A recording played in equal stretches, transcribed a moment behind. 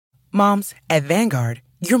Moms, at Vanguard,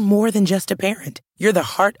 you're more than just a parent. You're the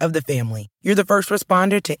heart of the family. You're the first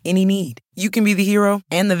responder to any need. You can be the hero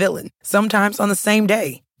and the villain, sometimes on the same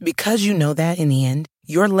day. Because you know that in the end,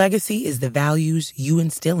 your legacy is the values you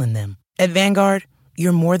instill in them. At Vanguard,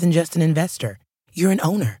 you're more than just an investor. You're an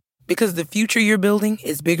owner. Because the future you're building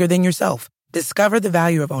is bigger than yourself. Discover the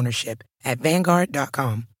value of ownership at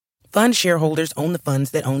Vanguard.com. Fund shareholders own the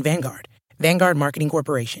funds that own Vanguard. Vanguard Marketing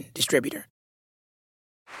Corporation, distributor.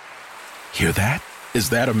 Hear that? Is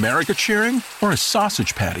that America cheering or a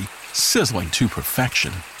sausage patty sizzling to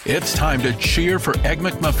perfection? It's time to cheer for Egg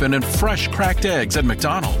McMuffin and fresh cracked eggs at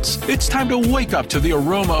McDonald's. It's time to wake up to the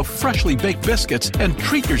aroma of freshly baked biscuits and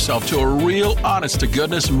treat yourself to a real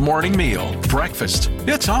honest-to-goodness morning meal. Breakfast,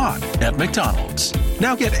 it's on at McDonald's.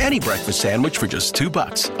 Now get any breakfast sandwich for just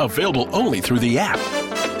 $2. Available only through the app.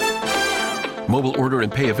 Mobile order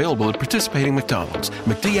and pay available at participating McDonald's.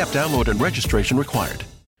 McD app download and registration required.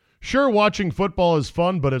 Sure, watching football is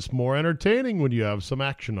fun, but it's more entertaining when you have some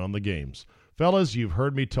action on the games. Fellas, you've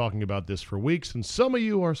heard me talking about this for weeks, and some of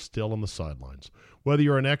you are still on the sidelines. Whether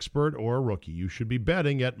you're an expert or a rookie, you should be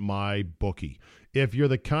betting at MyBookie. If you're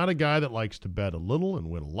the kind of guy that likes to bet a little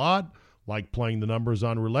and win a lot, like playing the numbers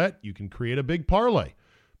on roulette, you can create a big parlay.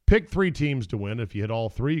 Pick 3 teams to win. If you hit all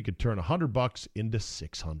 3, you could turn $100 into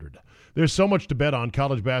 $600. There's so much to bet on: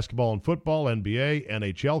 college basketball and football, NBA,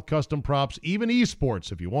 NHL, custom props, even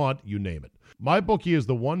esports if you want, you name it. MyBookie is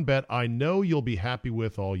the one bet I know you'll be happy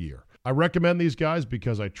with all year. I recommend these guys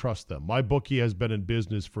because I trust them. MyBookie has been in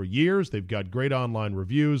business for years. They've got great online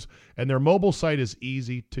reviews, and their mobile site is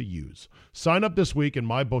easy to use. Sign up this week, and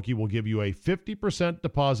MyBookie will give you a 50%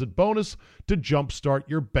 deposit bonus to jumpstart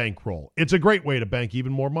your bankroll. It's a great way to bank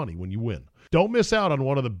even more money when you win. Don't miss out on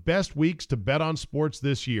one of the best weeks to bet on sports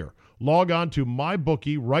this year. Log on to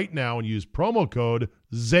MyBookie right now and use promo code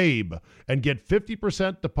ZABE and get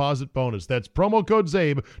 50% deposit bonus. That's promo code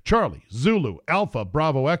ZABE, Charlie, Zulu, Alpha,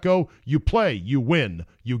 Bravo, Echo. You play, you win,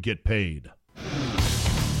 you get paid.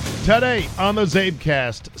 Today on the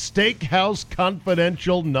Zabecast, Steakhouse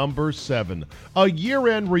Confidential number 7, a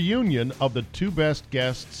year-end reunion of the 2 best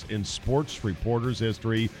guests in sports reporters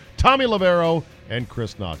history, Tommy Lavero and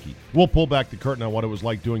Chris Naki. We'll pull back the curtain on what it was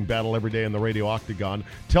like doing battle every day in the radio octagon,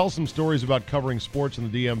 tell some stories about covering sports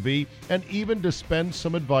in the DMV, and even dispense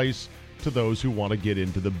some advice to those who want to get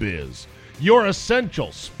into the biz. Your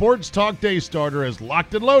essential sports talk day starter is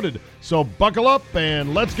locked and loaded, so buckle up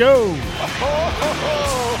and let's go.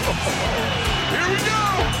 Here we go.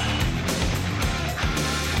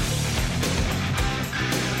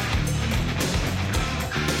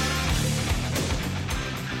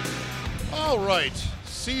 All right,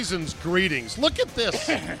 season's greetings. Look at this.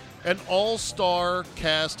 An all-star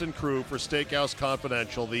cast and crew for Steakhouse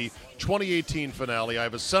Confidential, the 2018 finale.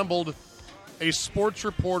 I've assembled a sports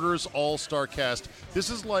reporters all-star cast.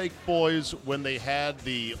 This is like, boys, when they had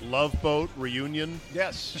the Love Boat reunion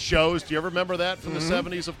shows. Do you ever remember that from the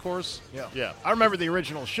 70s, of course? Yeah. I remember the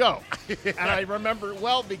original show. And I remember it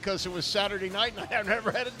well because it was Saturday night and I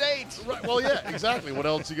never had a date. Right. Well, yeah, exactly. What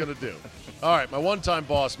else are you going to do? All right, my one-time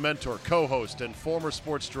boss, mentor, co-host, and former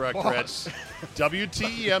sports director at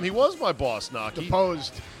WTEM. He was my boss, Naki.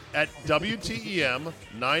 Deposed. At WTEM,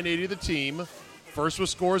 980 The Team. First with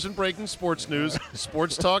scores and breaking sports news,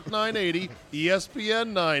 Sports Talk 980, ESPN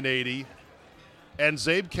 980, and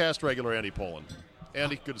Zabecast regular Andy Poland.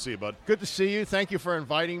 Andy, good to see you, bud. Good to see you. Thank you for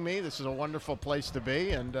inviting me. This is a wonderful place to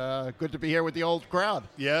be, and good to be here with the old crowd.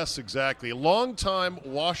 Yes, exactly. Longtime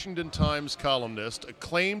Washington Times columnist,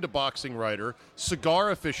 acclaimed boxing writer,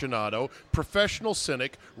 cigar aficionado, professional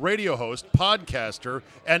cynic, radio host, podcaster,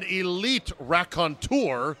 and elite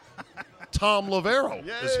raconteur, Tom Lavero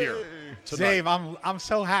is here tonight. Dave, I'm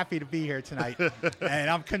so happy to be here tonight, and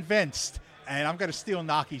I'm convinced, and I'm going to steal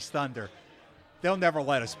Naki's thunder. They'll never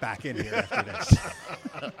let us back in here after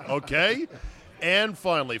this. Okay. And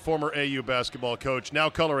finally, former AU basketball coach, now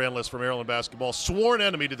color analyst for Maryland basketball, sworn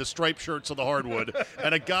enemy to the striped shirts of the hardwood,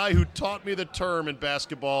 and a guy who taught me the term in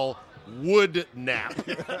basketball, wood nap.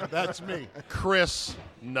 That's me. Chris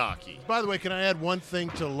Naki. By the way, can I add one thing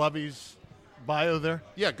to Lovey's bio there?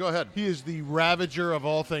 Yeah, go ahead. He is the ravager of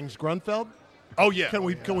all things Grunfeld. Oh, yeah.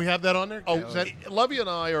 Can we have that on there? Oh, Levy and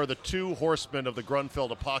I are the 2 horsemen of the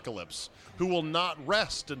Grunfeld apocalypse who will not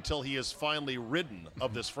rest until he is finally ridden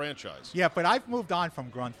of this franchise. Yeah, but I've moved on from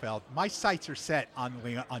Grunfeld. My sights are set on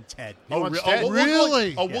Ted.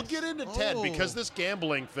 Really? We'll get into Ted because this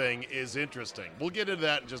gambling thing is interesting. We'll get into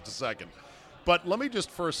that in just a second. But let me just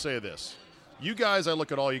first say this. You guys, I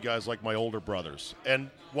look at all you guys like my older brothers. And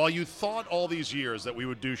while you thought all these years that we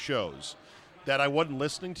would do shows, that I wasn't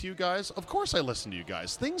listening to you guys, of course I listened to you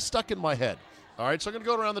guys. Things stuck in my head. All right, so I'm going to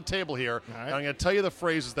go around the table here, right. and I'm going to tell you the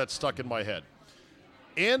phrases that stuck in my head.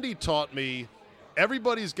 Andy taught me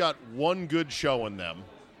everybody's got one good show in them,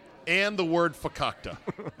 and the word fakakta.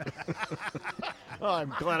 Well,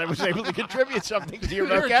 I'm glad I was able to contribute something to your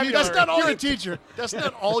You're a vocabulary. teacher. That's not all You're you a teacher. That's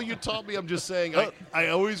not all you taught me. I'm just saying.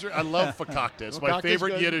 I love fakakta. It's my Fakakta's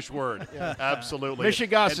favorite good. Yiddish word. Yeah. Absolutely.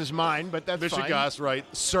 Mishigas is mine, but that's fine. Mishigas, right?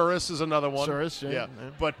 Surus is another one. Surus, yeah.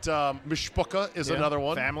 But mishpucha is Yeah. another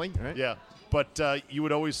one. Family, right? Yeah. But you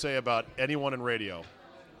would always say about anyone in radio,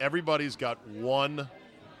 everybody's got one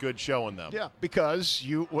good show in them. Yeah, because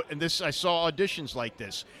I saw auditions like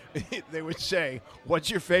this. They would say, "What's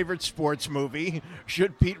your favorite sports movie?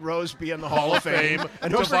 Should Pete Rose be in the Hall of Fame?"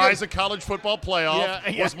 And don't devise forget- a college football playoff.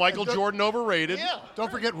 Yeah. Was Michael Jordan overrated? Yeah,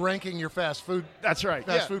 Don't forget ranking your fast food. that's right.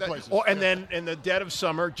 Fast food places. And then in the dead of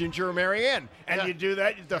summer, Ginger or Mary Ann. And you do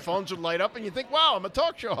that, the phones would light up, and you think, "Wow, I'm a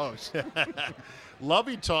talk show host."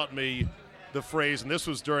 Lovey taught me the phrase, and this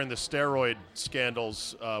was during the steroid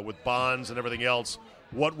scandals with Bonds and everything else.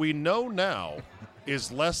 What we know now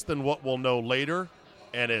is less than what we'll know later,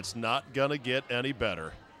 and it's not going to get any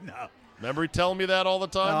better. No. Remember he telling me that all the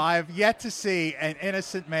time? No, I have yet to see an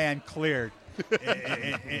innocent man cleared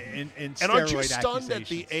in steroid And aren't you stunned at accusations.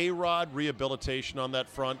 the A-Rod rehabilitation on that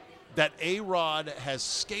front? That A-Rod has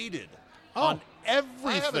skated on everything.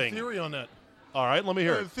 I have a theory on that. All right, let me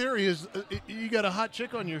hear The it. theory is you got a hot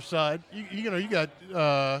chick on your side. You got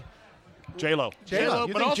J-Lo. J-Lo,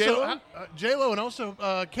 You but think also J-Lo? J-Lo and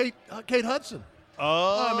also Kate Hudson.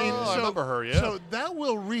 Oh, I mean, I remember her, yeah. So that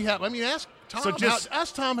will rehab. I mean, ask Tom. So just-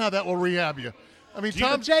 ask Tom how that will rehab you. I mean,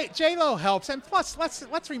 But Tom. J-Lo helps, and plus,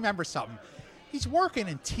 let's remember something. He's working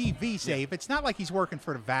in TV, Save. It's not like he's working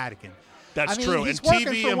for the Vatican. That's I mean, true. He's And working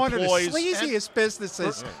TV for one of the employs- sleaziest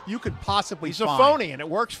businesses you could possibly He's a find. phony, and it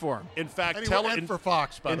works for him. In fact, and for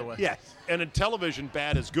Fox, by the way. Yes. And in television,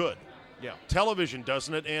 bad is good. Yeah. Television,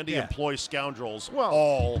 doesn't it, Andy, Yeah. employ scoundrels Well,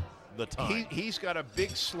 all the time. He's got a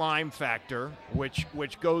big slime factor, which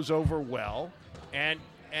goes over well, and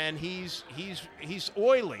he's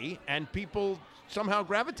oily, and people somehow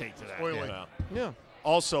gravitate to that. Oily. Yeah. Yeah.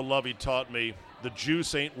 Also, Lovey taught me the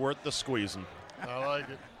juice ain't worth the squeezing. I like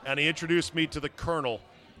it. And he introduced me to the Colonel,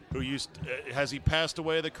 who has he passed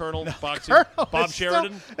away, the Colonel? Boxing? Colonel Bob is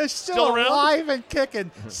Sheridan? is still around? alive and kicking.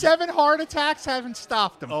 7 heart attacks haven't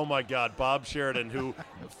stopped him. Oh, my God, Bob Sheridan, who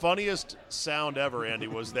funniest sound ever, Andy,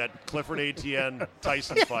 was that Clifford Etienne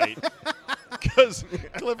Tyson fight. Because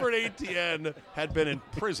Clifford Etienne had been in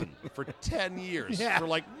prison for 10 years Yeah. for,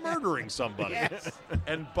 like, murdering somebody. Yes.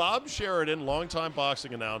 And Bob Sheridan, longtime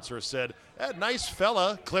boxing announcer, said, nice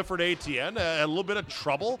fella, Clifford Etienne, a little bit of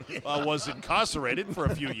trouble, was incarcerated for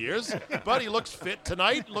a few years, but he looks fit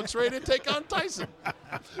tonight, looks ready to take on Tyson.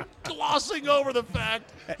 Glossing over the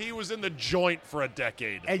fact he was in the joint for a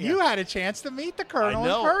decade. And you had a chance to meet the Colonel I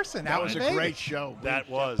know. in person. That out was in a Vegas. great show. That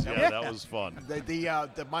was, that was fun.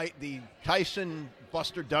 The Tyson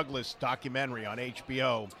Buster Douglas documentary on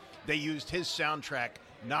HBO. They used his soundtrack,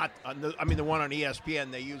 not on the one on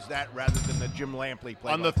ESPN. They used that rather than the Jim Lampley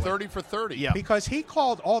play On the 30 for 30. Yeah. Because he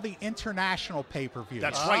called all the international pay-per-views.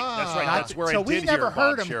 That's right. That's right. Not- That's where so I did we never hear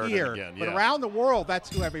heard Bob him Sheridan here, again. but Yeah. around the world,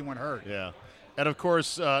 that's who everyone heard. Yeah. And, of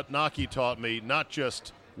course, Naki taught me not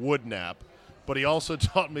just wood nap, but he also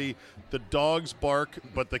taught me the dogs bark,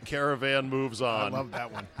 but the caravan moves on. I love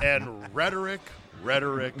that one. And rhetoric.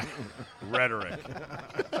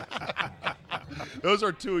 Those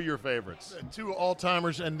are two of your favorites. Two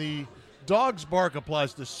all-timers, and the dog's bark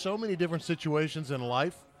applies to so many different situations in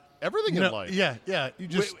life. Everything in life. Yeah. You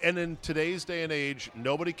just And in today's day and age,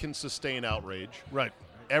 nobody can sustain outrage. right.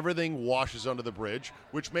 Everything washes under the bridge,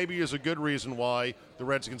 which maybe is a good reason why the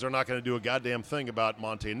Redskins are not going to do a goddamn thing about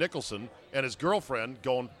Monte Nicholson and his girlfriend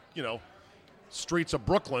going, streets of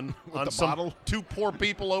Brooklyn on the some bottle? two poor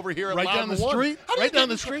people over here at Right Loudon down the 1. street? How do you Right get down in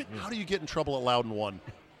the trou- street? How do you get in trouble at Loudon 1?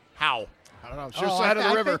 How? I don't know. It's just Oh, side of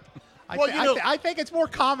the river. I think it's more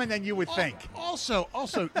common than you would think. Also,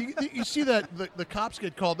 you see that the cops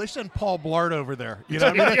get called. They send Paul Blart over there. You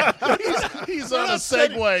know, what I mean? He's They're on a not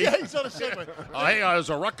sending- Segway. Yeah, he's on a Segway. Hey, there's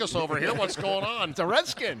a ruckus over here. What's going on? It's a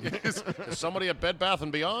Redskin. Is somebody at Bed Bath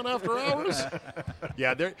 & Beyond after hours?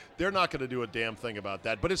 Yeah, they're not going to do a damn thing about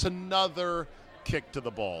that. But it's another kick to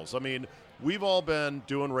the balls. I mean, we've all been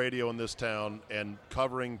doing radio in this town and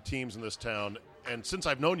covering teams in this town. And since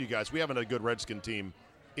I've known you guys, we haven't had a good Redskin team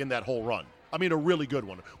in that whole run. I mean, a really good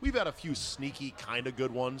one. We've had a few sneaky kind of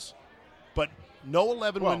good ones, but no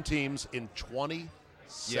 11-win teams in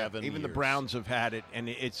 27 Even the years. Browns have had it, and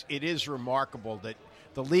it is remarkable that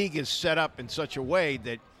the league is set up in such a way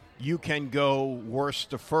that you can go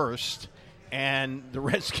worst to first And the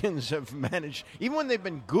Redskins have managed, even when they've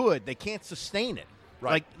been good, they can't sustain it.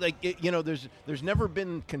 Right. There's never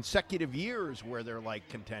been consecutive years where they're like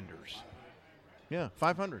contenders. Yeah,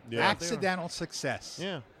 500. Yeah. Accidental success.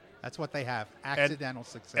 Yeah. That's what they have. Accidental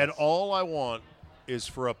success. And all I want is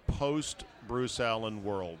for a post-Bruce Allen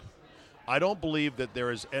world. I don't believe that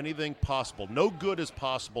there is anything possible. No good is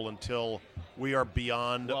possible until we are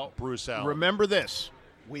beyond Bruce Allen. Remember this.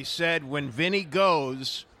 We said when Vinny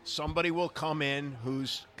goes, somebody will come in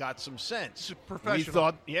who's got some sense. He's a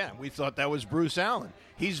professional. We thought that was Bruce Allen.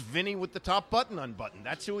 He's Vinny with the top button unbuttoned.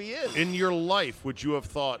 That's who he is. In your life, would you have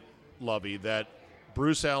thought, Lovey, that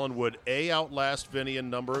Bruce Allen would A, outlast Vinny in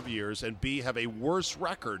number of years, and B, have a worse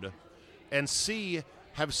record, and C,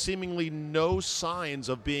 have seemingly no signs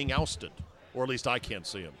of being ousted? Or at least I can't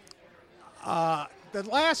see him. The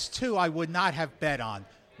last two I would not have bet on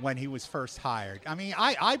when he was first hired. I mean,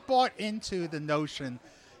 I bought into the notion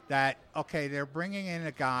that, okay, they're bringing in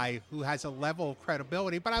a guy who has a level of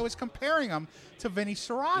credibility, but I was comparing him to Vinny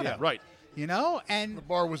Serrato. Yeah, right. You know, and The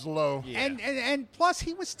bar was low. Yeah. and plus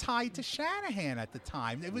he was tied to Shanahan at the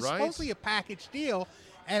time. It was Right. supposedly a package deal,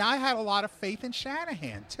 and I had a lot of faith in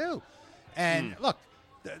Shanahan too. And look,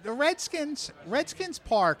 the Redskins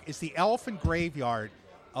Park is the elephant graveyard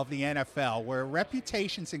of the NFL, where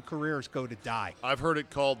reputations and careers go to die. I've heard it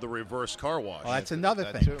called the reverse car wash. Well, that's another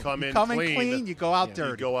that thing. too. Come You in come clean, in clean, you go out You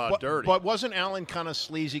dirty. go out dirty. But wasn't Allen kind of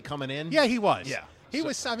sleazy coming in? Yeah, he was. Yeah. He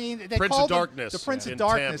was. I mean, they Prince of called him Darkness the Prince in of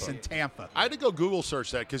Darkness Tampa. in Tampa. I had to go Google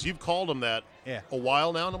search that because you've called him that Yeah. a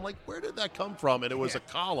while now, and I'm like, where did that come from? And it was a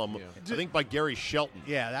column, I think, by Gary Shelton.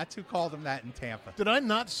 Yeah, that's who called him that in Tampa. Did I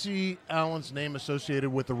not see Allen's name associated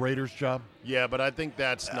with the Raiders job? Yeah, but I think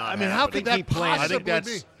that's not. I mean, how happening. could that he planted I think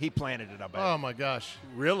possibly that's be? He planted it, I bet. Oh, my gosh.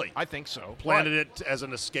 really I think so. planted it as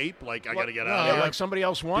an escape. Like I got to get out Yeah, of here like somebody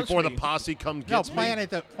else wants before me. the posse comes No, gets me.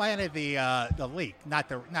 planted the leak, not.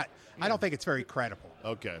 I don't think it's very credible.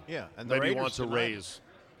 Okay. Yeah, and the maybe he Raiders wants a denied it. raise.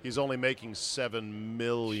 He's only making $7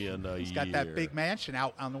 million a year. He's got that big mansion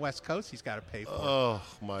out on the West Coast. He's got to pay for. Oh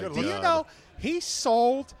my God! Do you know he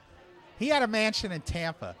sold? He had a mansion in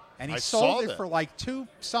Tampa, and he I sold saw it that. for like $2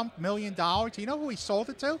 million. Do you know who he sold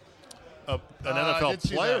it to? An I NFL did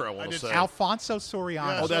see player? that. I I want to did say. see Alfonso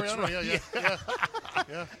Soriano. Oh, that's Soriano, right.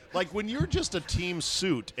 Yeah. Like when you're just a team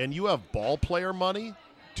suit and you have ball player money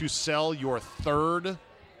to sell your third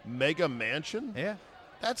mega mansion. Yeah.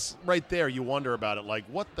 That's right there. You wonder about it. Like,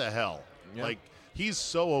 what the hell? Yeah. Like, he's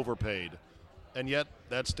so overpaid, and yet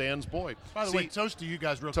that's Dan's boy. By the way, toast to you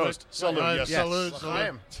guys real Toast. quick. Salute, yes. Salute. I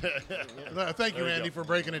am. Thank you, There you Andy, go. for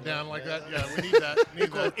breaking it down like that. Yeah, we need that.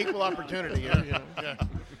 Need that. Equal opportunity. Yeah. Yeah.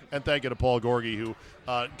 And thank you to Paul Gorgie, who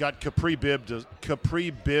got Capri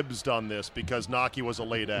Bibbsed on this because Naki was a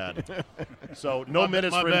late ad. So no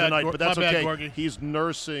minutes my for him bad, tonight, but that's my bad, okay. Gorgie. He's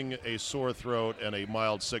nursing a sore throat and a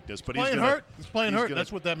mild sickness. But he's Playing gonna, hurt. He's playing hurt. gonna-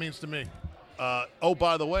 That's what that means to me. Oh,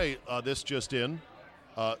 by the way, this just in.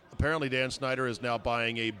 Apparently Dan Snyder is now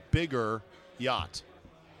buying a bigger yacht.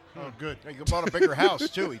 Oh, good. He bought a bigger house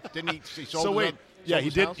too. He sold. So his wait, own- yeah, sold he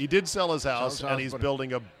his did. house? He did sell his house, his house, and he's but-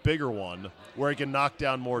 building a bigger one where he can knock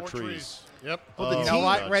down more trees. Yep. Oh, You know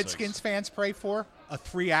what God's Redskins sakes. fans pray for? A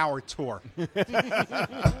 3-hour tour.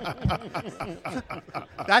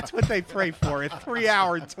 That's what they pray for, a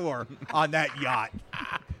 3-hour tour on that yacht.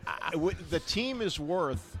 The team is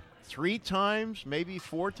worth 3 times, maybe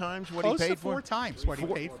 4 times what Close he to paid for. 4 times what he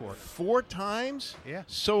paid for it. 4 times? Yeah.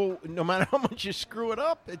 So no matter how much you screw it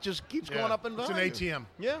up, it just keeps going up in It's value. an ATM.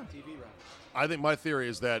 Yeah. I think my theory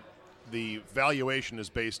is that the valuation is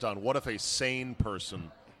based on what if a sane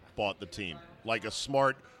person bought the team, like a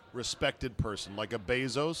smart, respected person, like a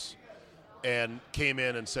Bezos, and came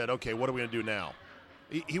in and said, okay, what are we going to do now?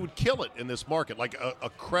 He would kill it in this market. Like a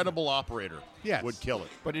credible operator Yes. would kill it,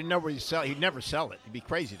 But he'd never sell it. He'd be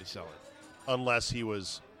crazy to sell it. unless he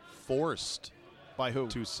was forced By who?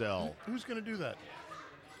 to sell. Who's going to do that?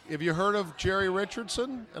 Have you heard of Jerry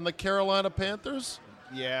Richardson and the Carolina Panthers?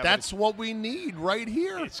 Yeah. That's what we need right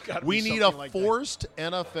here. It's gotta We be need a something like that. forced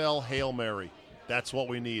NFL Hail Mary. That's what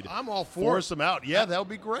we need. I'm all for Force it. them out. Yeah, that would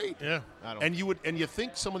be great. Yeah. I don't. And you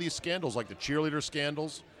think some of these scandals, like the cheerleader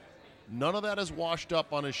scandals, none of that is washed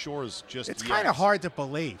up on his shores just It's yet. kind of hard to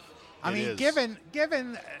believe. I It mean, is.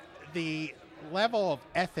 given the level of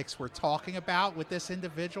ethics we're talking about with this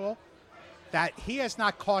individual, that he has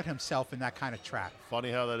not caught himself in that kind of trap.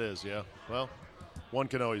 Funny how that is, yeah. Well, one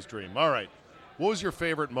can always dream. All right. What was your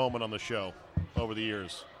favorite moment on the show over the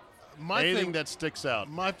years? Anything that sticks out?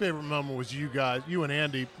 My favorite moment was you guys, you and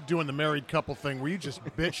Andy, doing the married couple thing where you just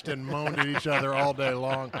bitched and moaned at each other all day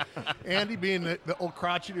long. Andy being the old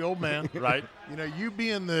crotchety old man. Right. You know, you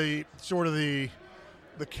being the sort of the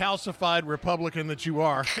the calcified Republican that you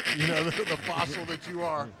are, the fossil that you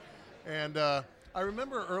are. And I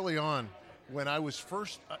remember early on when I was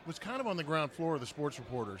kind of on the ground floor of the sports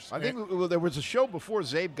reporters. I think there was a show before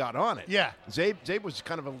Zabe got on it. Yeah. Zabe was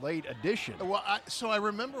kind of a late addition. Well, so I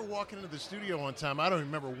remember walking into the studio one time. I don't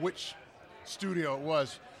remember which studio it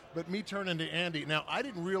was, but me turning to Andy. Now, I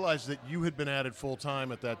didn't realize that you had been added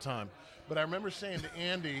full-time at that time, but I remember saying to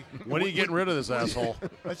Andy, when are you getting rid of this asshole?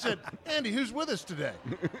 I said, Andy, who's with us today?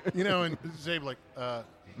 And Zabe like,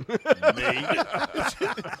 Me.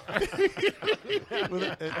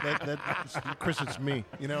 Chris, it's me.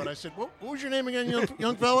 And I said, what was your name again,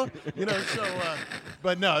 young fella?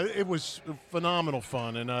 But no, it was phenomenal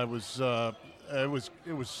fun, and it was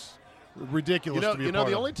ridiculous to be a part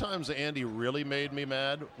the of. only times that Andy really made me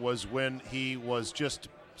mad was when he was just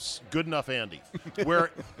good enough Andy.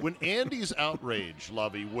 When Andy's outrage,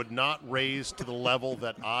 Lovey, would not raise to the level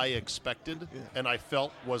that I expected and I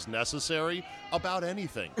felt was necessary about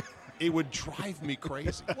anything, it would drive me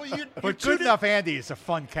crazy. But good enough Andy is a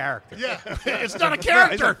fun character. Yeah. It's not a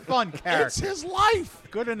character. It's a fun character. It's his life.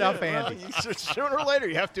 Good enough Andy. Sooner or later,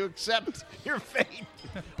 you have to accept your fate.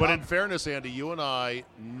 But in fairness, Andy, you and I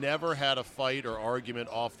never had a fight or argument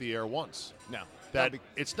off the air once. No. That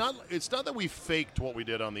it's not that we faked what we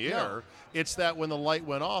did on the air. It's that when the light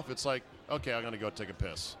went off, it's like, okay, I'm going to go take a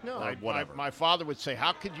piss. No, whatever. My father would say,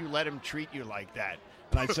 how could you let him treat you like that?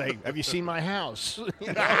 And I'd say, have you seen my house?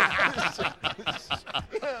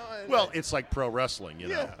 Well, it's like pro wrestling,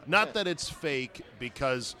 Yeah. Not that it's fake,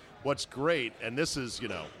 because what's great, and this is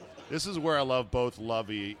where I love both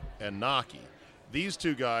Lovey and Naki. These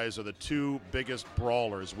two guys are the two biggest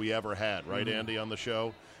brawlers we ever had, right, Andy, on the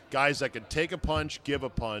show? Guys that could take a punch, give a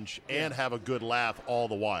punch, and have a good laugh all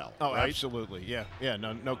the while. Oh, right? absolutely. Yeah,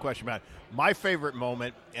 no question about it. My favorite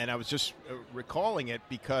moment, and I was just recalling it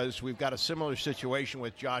because we've got a similar situation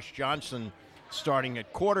with Josh Johnson starting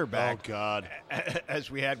at quarterback. Oh, God.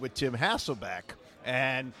 As we had with Tim Hasselbeck.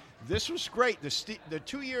 And this was great. The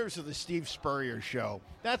 2 years of the Steve Spurrier show,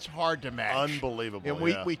 that's hard to match. Unbelievable, And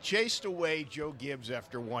we chased away Joe Gibbs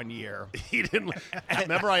after 1 year. He didn't.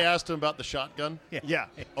 Remember I asked him about the shotgun? Yeah.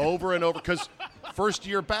 Over and over, because first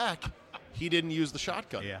year back, he didn't use the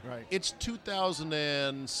shotgun. Yeah. Right. It's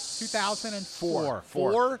 2004.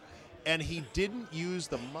 Four, and he didn't use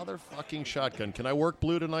the motherfucking shotgun. Can I work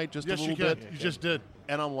blue tonight just Yes, a little you can. bit? You just did.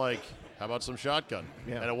 And I'm like, how about some shotgun?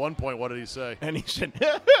 Yeah. And at one point, what did he say? And he said,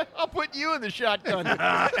 I'll put you in the shotgun.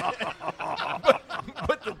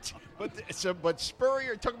 but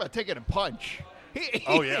Spurrier, talk about taking a punch.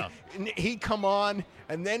 Oh, yeah. He come on,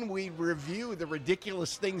 and then we review the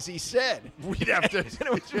ridiculous things he said. We'd have to.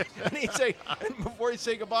 and he'd say, and before he'd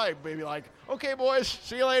say goodbye, maybe like, okay, boys,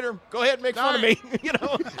 see you later. Go ahead and make fun of me.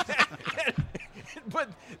 But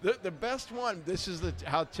the best one, this is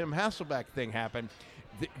how Tim Hasselbeck thing happened.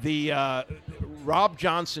 The Rob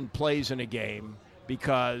Johnson plays in a game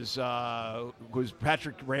because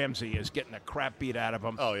Patrick Ramsey is getting the crap beat out of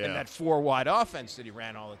him in that four-wide offense that he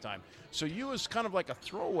ran all the time. So you was kind of like a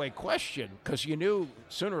throwaway question because you knew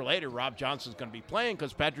sooner or later Rob Johnson's going to be playing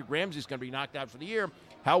because Patrick Ramsey's going to be knocked out for the year.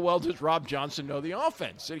 How well does Rob Johnson know the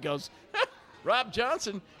offense? And he goes, Rob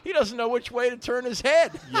Johnson, he doesn't know which way to turn his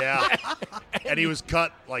head. Yeah. And he was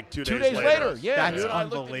cut like 2 days 2 days later. Yeah. That's You and I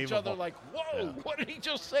unbelievable. looked at each other like, whoa, what did he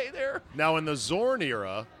just say there? Now, in the Zorn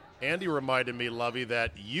era, Andy reminded me, Lovey,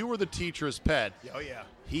 that you were the teacher's pet. Oh, yeah.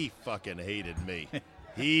 He fucking hated me.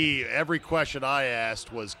 Every question I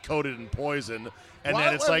asked was coated in poison. And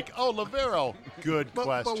then it's like, oh, Lavero, good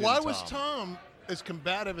question, But why was Tom as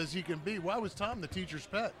combative as he can be? Why was Tom the teacher's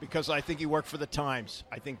pet? Because I think he worked for the Times.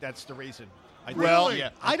 I think that's the reason. I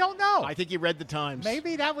don't know. I think he read the Times.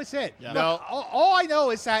 Maybe that was it. Yeah. No. Look, all I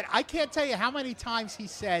know is that I can't tell you how many times he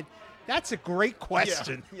said, that's a great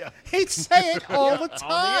question. Yeah. He'd say it all the On the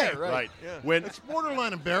time. air, Right. Yeah. When, It's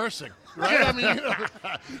borderline embarrassing, right? I mean,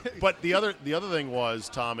 but the other thing was,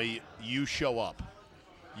 Tommy, you show up.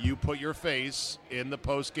 You put your face in the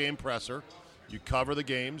post-game presser. You cover the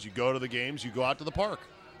games. You go to the games. You go out to the park.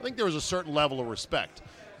 I think there was a certain level of respect.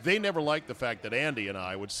 They never liked the fact that Andy and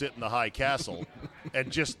I would sit in the high castle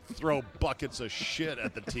and just throw buckets of shit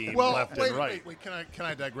at the team left and right. Wait, can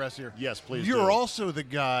I digress here? Yes, please You're do. also the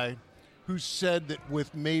guy who said that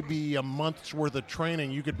with maybe a month's worth of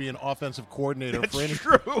training, you could be an offensive coordinator for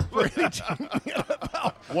any team.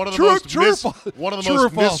 One of the True- most true or false? one of the True or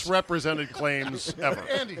most false? misrepresented claims ever.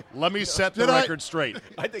 Andy, Let me set the did I- record straight.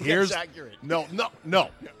 I think Here's, that's accurate. No,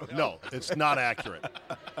 it's not accurate.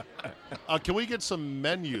 Can we get some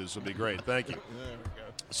menus? Would be great. Thank you.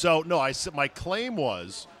 So no, I said my claim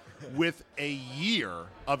was, with a year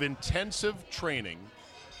of intensive training,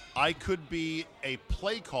 I could be a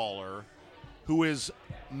play caller who is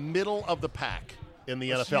middle of the pack in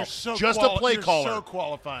the NFL. You're so Just a play you're caller. so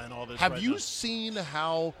qualifying all this. Have right you now. seen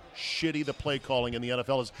how shitty the play calling in the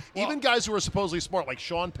NFL is? Even guys who are supposedly smart, like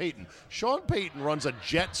Sean Payton. Sean Payton runs a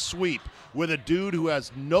jet sweep with a dude who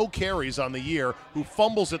has no carries on the year, who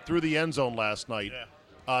fumbles it through the end zone last night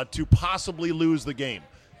to possibly lose the game.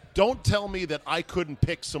 Don't tell me that I couldn't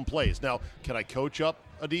pick some plays. Now, can I coach up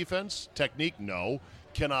a defense? Technique? No.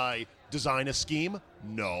 Can I design a scheme?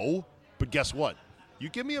 No. But guess what? You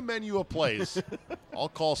give me a menu of plays, I'll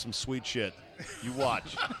call some sweet shit. You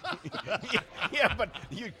watch. Yeah, but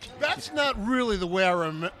That's not really the way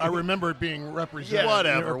I remember it being represented.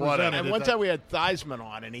 Whatever. And one time we had Theismann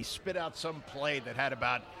on, and he spit out some play that had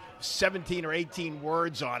about 17 or 18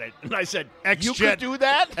 words on it. And I said, you could do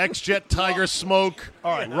that? X-Jet, Tiger, Smoke,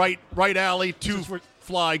 right alley, two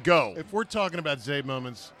fly, go. If we're talking about Zabe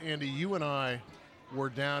moments, Andy, you and I were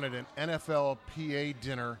down at an NFL PA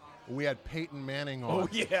dinner. We had Peyton Manning on. Oh,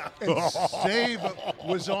 yeah. And Zabe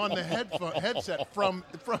was on the headset from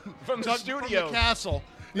the studio. From the castle.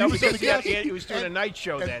 That was on the castle. he was doing a night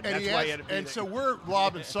show then. That's why he had to be And there. so we're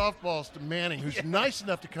lobbing softballs to Manning, who's nice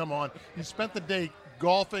enough to come on. He spent the day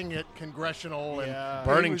golfing at Congressional and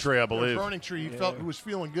Burning Tree, I believe. Burning Tree. He was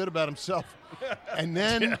feeling good about himself. And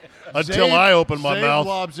then Until I opened my Zabe mouth.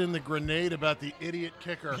 lobs in the grenade about the idiot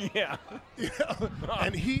kicker. Yeah.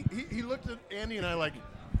 And he looked at Andy and I like,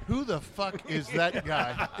 who the fuck is that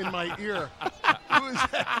guy in my ear? Who is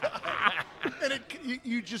that guy? And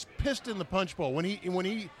you just pissed in the punch bowl when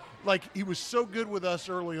he like he was so good with us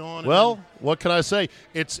early on. Well, what can I say?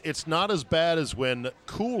 It's not as bad as when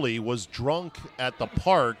Cooley was drunk at the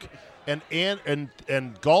park, and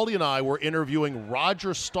Galdi and I were interviewing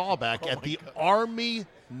Roger Staubach at the Army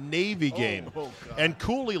Navy game, and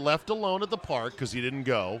Cooley left alone at the park because he didn't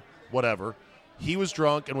go. Whatever. He was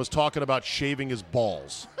drunk and was talking about shaving his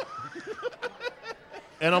balls.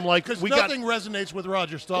 And I'm like, because nothing resonates with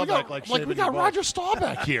Roger Staubach like shaving we got your balls. Roger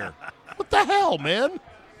Staubach here. What the hell, man?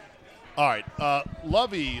 All right,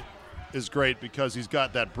 Lovey is great because he's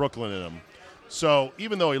got that Brooklyn in him. So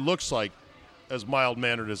even though he looks like as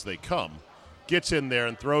mild-mannered as they come, gets in there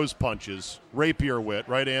and throws punches, rapier wit,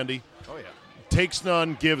 right, Andy? Oh, yeah. Takes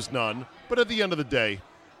none, gives none. But at the end of the day,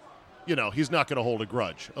 you know, he's not going to hold a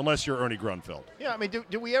grudge unless you're Ernie Grunfeld. Yeah, I mean,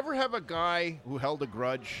 do we ever have a guy who held a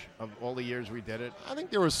grudge of all the years we did it? I think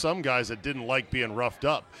there was some guys that didn't like being roughed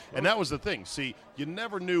up. And that was the thing. See, you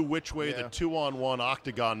never knew which way the 2-on-1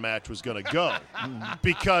 octagon match was going to go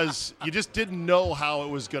because you just didn't know how it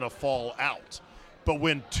was going to fall out. But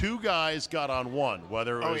when two guys got on one,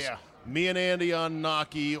 whether it was me and Andy on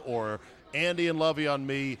Naki or Andy and Lovey on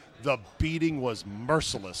me, the beating was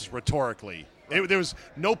merciless rhetorically. There was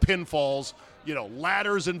no pinfalls,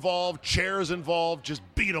 ladders involved, chairs involved. Just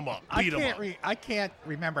beat them up, I can't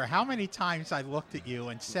remember how many times I looked at you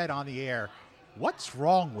and said on the air, "What's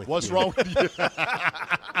wrong with you?" What's wrong with you?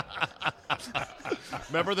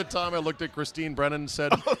 Remember the time I looked at Christine Brennan and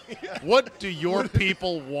said, "What do your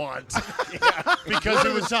people want?" Because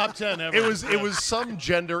it was top 10 ever. It was some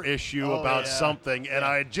gender issue about something, and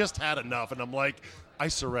I had just had enough, and I'm like, I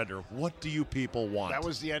surrender. What do you people want? That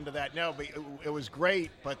was the end of that. No, but it was great,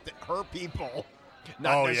 but her people,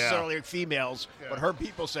 not necessarily females, but her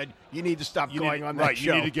people said, you need to stop going on that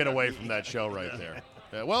show. You need to get away from that show right there.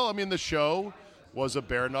 Yeah, well, I mean, the show was a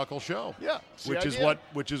bare-knuckle show. Yeah.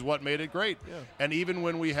 Which is what made it great. Yeah. And even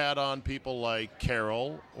when we had on people like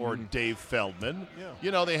Carol or Dave Feldman,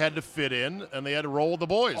 they had to fit in, and they had to roll with the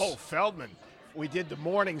boys. Oh, Feldman. We did the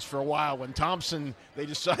mornings for a while when they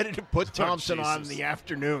decided to put Thompson on in the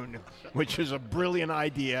afternoon, which was a brilliant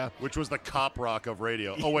idea. Which was the cop rock of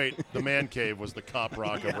radio. Oh, wait, the Man Cave was the cop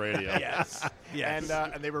rock of radio. Yes. And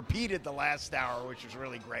they repeated the last hour, which was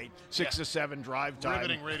really great. 6 to 7 drive time.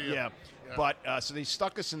 Riveting radio. Yeah. But so they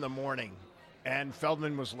stuck us in the morning, and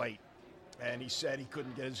Feldman was late, and he said he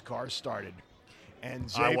couldn't get his car started. And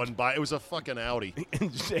Zabe, I wasn't by. It was a fucking Audi.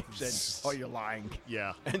 And Zabe said, "Oh, you're lying."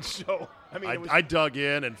 Yeah. And so, I mean, I dug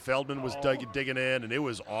in, and Feldman was digging in, and it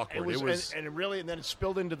was awkward. It was and it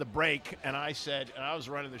spilled into the break. And I said, and I was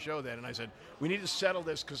running the show then, and I said, "We need to settle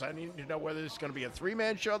this because I need to know whether it's going to be a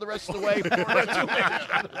 3-man show the rest of the way or a 2-man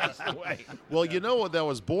show the rest of the way." Well, you know what that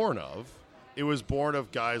was born of? It was born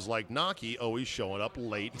of guys like Naki always showing up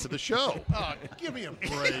late to the show. Oh, give me a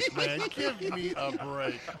break, man. Give me a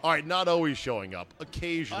break. All right, not always showing up.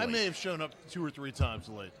 Occasionally. I may have shown up 2 or 3 times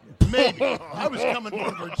late. Maybe. I was coming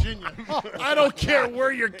from Virginia. I don't care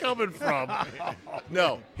where you're coming from.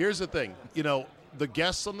 No, here's the thing. The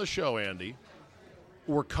guests on the show, Andy,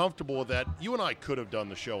 were comfortable with that. You and I could have done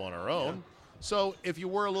the show on our own. So if you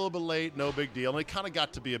were a little bit late, no big deal. And it kind of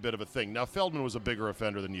got to be a bit of a thing. Now, Feldman was a bigger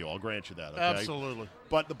offender than you. I'll grant you that. Okay? Absolutely.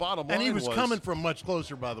 But the bottom line And he was coming from much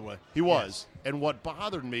closer, by the way. He was. Yes. And what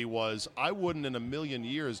bothered me was I wouldn't in a million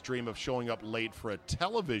years dream of showing up late for a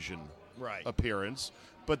television appearance,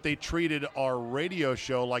 but they treated our radio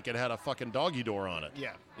show like it had a fucking doggy door on it.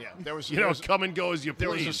 Yeah. There was, come and go as you please. There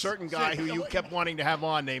was a certain guy who you kept wanting to have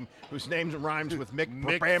on, whose name rhymes with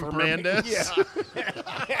Mick Fernandez.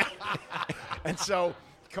 Yeah. And so,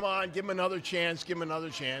 come on, give him another chance.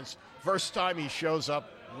 First time he shows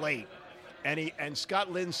up late. And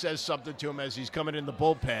Scott Lynn says something to him as he's coming in the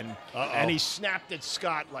bullpen. And he snapped at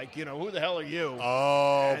Scott like, who the hell are you?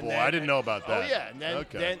 Oh, boy, I didn't know about that. Oh, yeah.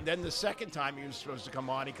 And then the second time he was supposed to come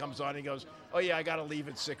on, he comes on and he goes, oh, yeah, I got to leave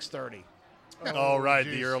at 6:30. Oh, right,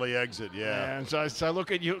 geez. The early exit, yeah. And so I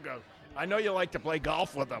look at you and go, I know you like to play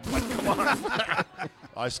golf with him, but come on.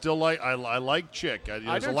 I still like Chick.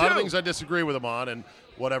 There's a lot of things I disagree with him on and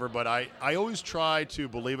whatever, but I always try to,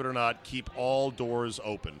 believe it or not, keep all doors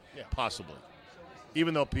open, possibly.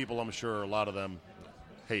 Even though people, I'm sure, a lot of them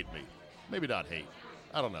hate me. Maybe not hate.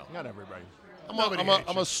 I don't know. Not everybody.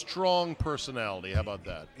 I'm a strong personality. How about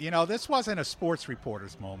that? This wasn't a sports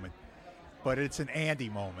reporter's moment, but it's an Andy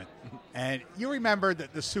moment. And you remember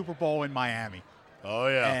the Super Bowl in Miami. Oh,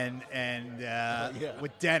 yeah. And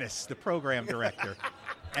with Dennis, the program director.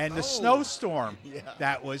 And the snowstorm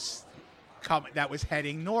that was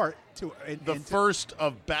heading north to the first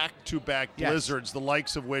of back-to-back blizzards, the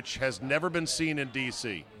likes of which has never been seen in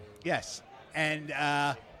D.C. Yes. And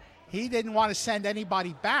he didn't want to send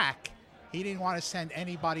anybody back. He didn't want to send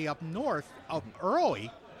anybody up north up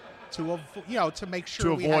early to make sure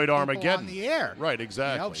to avoid we had Armageddon on the air. Right,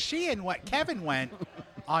 exactly. Kevin went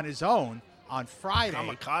on his own on Friday.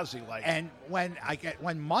 Kamikaze like. And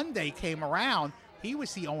when Monday came around, he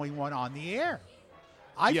was the only one on the air.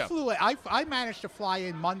 I managed to fly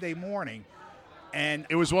in Monday morning, and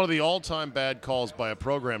it was one of the all-time bad calls by a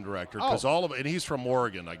program director because and he's from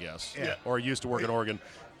Oregon, I guess, or used to work in Oregon.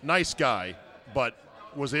 Nice guy, but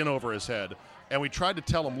was in over his head. And we tried to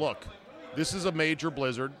tell him, look, this is a major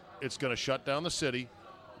blizzard. It's going to shut down the city.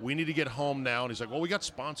 We need to get home now. And he's like, well, we got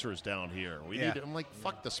sponsors down here. I'm like,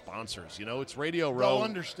 fuck the sponsors. It's Radio Row. They'll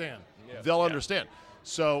understand. They'll understand.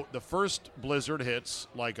 So the first blizzard hits,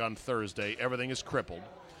 like on Thursday. Everything is crippled.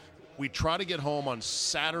 We try to get home on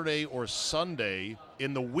Saturday or Sunday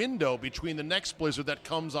in the window between the next blizzard that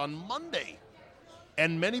comes on Monday.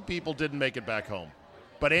 And many people didn't make it back home.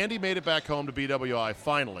 But Andy made it back home to BWI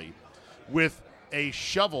finally with a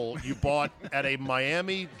shovel you bought at a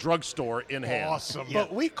Miami drugstore in hand. Awesome.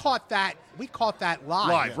 But we caught that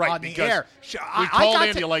live right, on the air. We called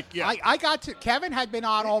Andy I got to Kevin had been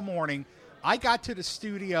on all morning. I got to the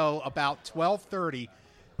studio about 12:30,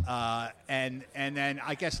 and then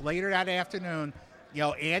I guess later that afternoon,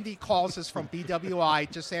 Andy calls us from BWI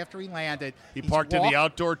just after he landed. He parked in the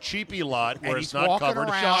outdoor cheapy lot where it's not covered.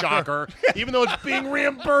 Around. Shocker. Even though it's being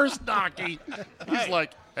reimbursed, Knocky. He's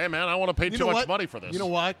like, hey, man, I want to pay too much money for this. You know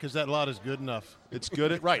why? Because that lot is good enough. It's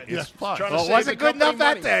good. Right. It's fun. Well, it wasn't good enough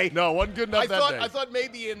that day. No, it wasn't good enough that day. I thought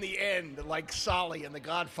maybe in the end, like Solly and The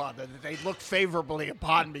Godfather, that they looked favorably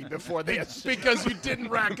upon me before they... because you didn't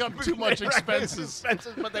rack up too much expenses.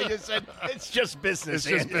 But they just said, it's just business,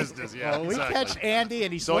 It's just business, yeah. Well, exactly. we catch Andy,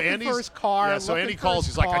 and he's looking for his car. Yeah, so Andy calls.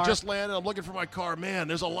 He's like, I just landed. I'm looking for my car. Man,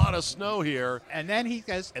 there's a lot of snow here. And then he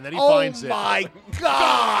goes, and then he finds it. Oh, my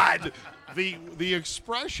God! The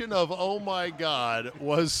expression of "oh my God"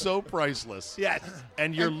 was so priceless. Yes,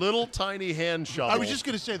 and your little tiny hand shovel. I was just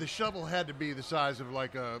going to say the shovel had to be the size of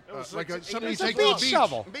like something you take to the beach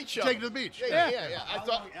shovel. Beach shovel. Take it to the beach. Yeah. How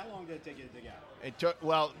long did it take you to dig out? It took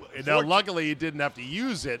Now, luckily, you didn't have to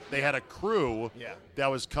use it. They had a crew that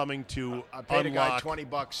was coming to I paid unlock. a guy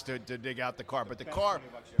 $20 to dig out the car, but the car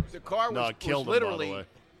was killed him, literally by the way.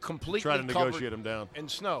 completely Try to covered negotiate him down. in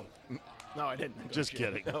snow. No, I didn't. Just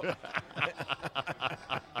kidding. No.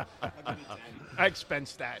 I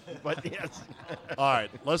expensed that, but yes. All right,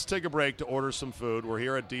 let's take a break to order some food. We're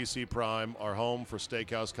here at DC Prime, our home for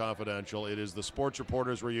Steakhouse Confidential. It is the Sports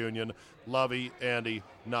Reporters Reunion. Lovey, Andy,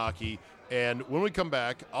 Knocky. And when we come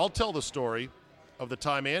back, I'll tell the story of the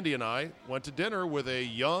time Andy and I went to dinner with a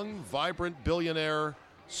young, vibrant billionaire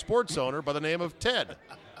sports owner by the name of Ted,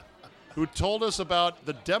 who told us about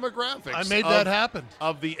the demographics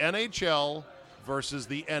of the NHL versus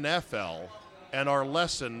the NFL and our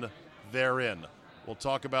lesson therein. We'll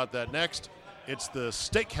talk about that next. It's the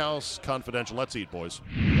Steakhouse Confidential. Let's eat, boys.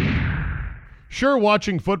 Sure,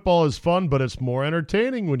 watching football is fun, but it's more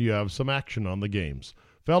entertaining when you have some action on the games.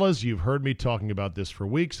 Fellas, you've heard me talking about this for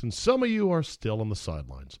weeks, and some of you are still on the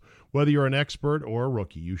sidelines. Whether you're an expert or a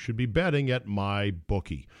rookie, you should be betting at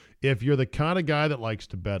MyBookie. If you're the kind of guy that likes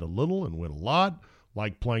to bet a little and win a lot,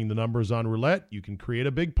 like playing the numbers on roulette, you can create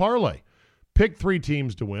a big parlay. Pick 3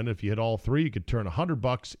 teams to win. If you hit all 3, you could turn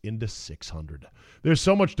 $100 into $600. There's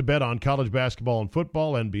so much to bet on: college basketball and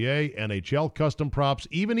football, NBA, NHL, custom props,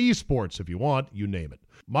 even esports if you want, you name it.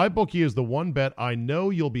 MyBookie is the one bet I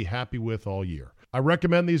know you'll be happy with all year. I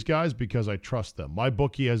recommend these guys because I trust them.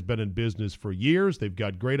 MyBookie has been in business for years. They've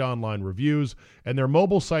got great online reviews, and their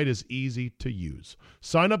mobile site is easy to use.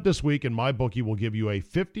 Sign up this week, and MyBookie will give you a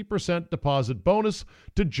 50% deposit bonus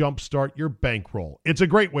to jumpstart your bankroll. It's a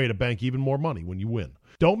great way to bank even more money when you win.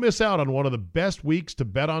 Don't miss out on one of the best weeks to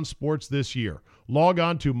bet on sports this year. Log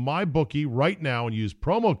on to MyBookie right now and use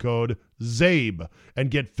promo code ZABE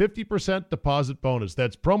and get 50% deposit bonus.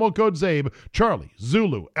 That's promo code ZABE, Charlie,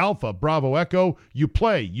 Zulu, Alpha, Bravo, Echo. You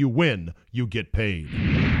play, you win, you get paid.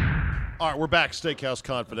 All right, we're back. Steakhouse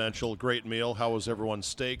Confidential. Great meal. How was everyone's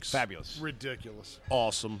steaks? Fabulous. Ridiculous.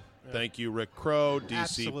 Awesome. Thank you, Rick Crow, DC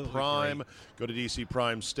Absolutely Prime. great. Go to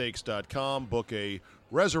dcprimesteaks.com. Book a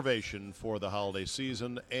reservation for the holiday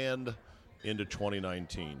season and into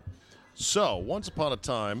 2019. So, once upon a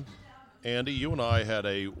time, Andy, you and I had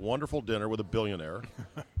a wonderful dinner with a billionaire.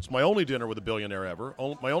 It's my only dinner with a billionaire ever.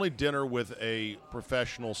 My only dinner with a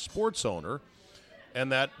professional sports owner.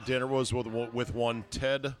 And that dinner was with one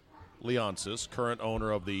Ted Leonsis, current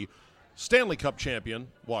owner of the Stanley Cup champion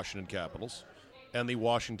Washington Capitals and the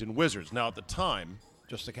Washington Wizards. Now, at the time,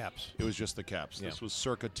 Just the Caps. it was just the Caps. Yeah. This was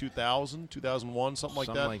circa 2000, 2001, something like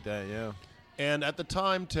that. Something like that, yeah. And at the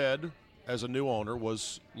time, Ted, as a new owner,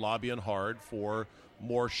 was lobbying hard for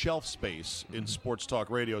more shelf space in sports talk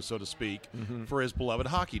radio, so to speak, for his beloved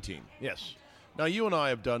hockey team. Yes. Now, you and I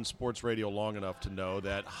have done sports radio long enough to know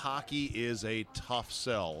that hockey is a tough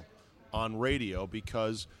sell on radio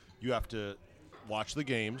because you have to watch the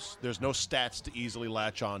games. There's no stats to easily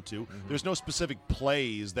latch onto. There's no specific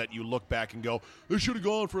plays that you look back and go, they should have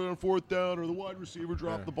gone for it on 4th down, or the wide receiver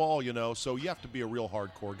dropped the ball, you know. So you have to be a real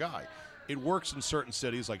hardcore guy. It works in certain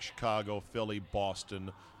cities like Chicago, Philly, Boston,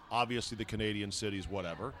 obviously the Canadian cities,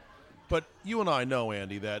 whatever. But you and I know,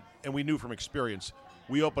 Andy, that, and we knew from experience,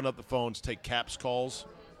 we open up the phones, take Caps calls,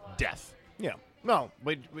 death. Yeah. No,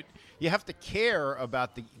 but you have to care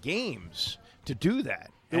about the games to do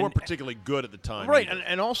that. They weren't particularly good at the time. Right, either.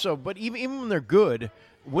 and also, but even when they're good,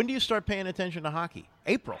 when do you start paying attention to hockey?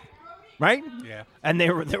 April, right? Yeah. And they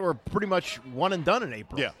were pretty much one and done in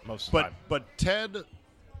April. Yeah, most of the time. But Ted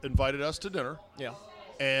invited us to dinner, Yeah.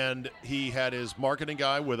 and he had his marketing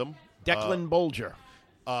guy with him, Declan Bolger.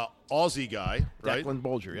 Aussie guy, right? Declan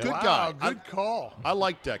Bolger. Yeah. Good Wow, guy. good call. I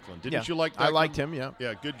like Declan. Didn't Yeah. you like Declan? I liked him. Yeah.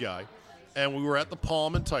 Yeah, good guy. And we were at the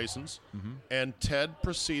Palm in Tyson's, and Ted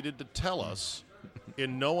proceeded to tell us,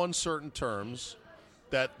 in no uncertain terms,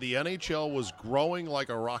 that the NHL was growing like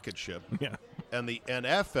a rocket ship, Yeah. and the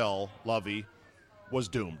NFL, Lovey, was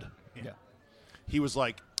doomed. Yeah. He was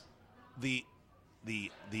like, the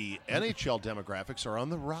NHL demographics are on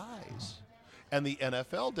the rise, and the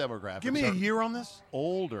NFL demographics Give me a are year on this.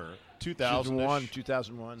 older, 2001,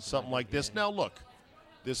 2001. something like this. Now, look,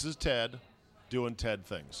 this is Ted doing Ted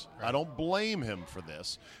things. I don't blame him for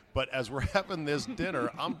this, but as we're having this dinner,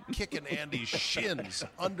 I'm kicking Andy's shins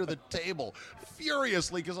under the table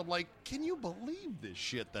furiously because I'm like, can you believe this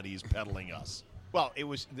shit that he's peddling us? Well, it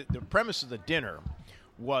was the premise of the dinner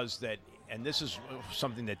was that, and this is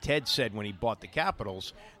something that Ted said when he bought the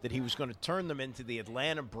Capitals, that he was going to turn them into the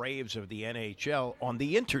Atlanta Braves of the NHL on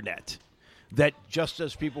the internet. That just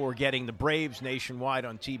as people were getting the Braves nationwide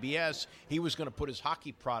on TBS, he was going to put his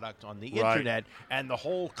hockey product on the Right. internet, and the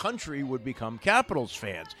whole country would become Capitals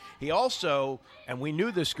fans. He also, and we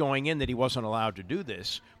knew this going in that he wasn't allowed to do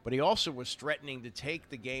this, but he also was threatening to take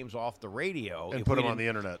the games off the radio And if put we them on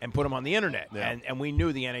didn't- the internet. And put them on the internet. Yeah. And we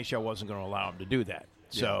knew the NHL wasn't going to allow him to do that.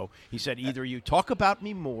 So he said, either you talk about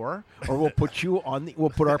me more, or we'll put you on the. We'll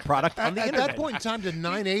put our product on the At internet. that point in time, did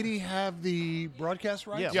 980 have the broadcast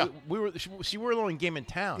rights? Yeah, Yeah. we were. See, we were the only game in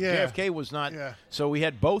town. Yeah. JFK was not. Yeah. So we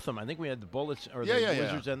had both of them. I think we had the Bullets or the Yeah.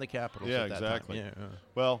 Wizards and the Capitals. Yeah, at that exactly. Time. Yeah.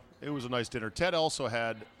 Well, it was a nice dinner. Ted also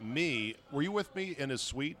had me. Were you with me in his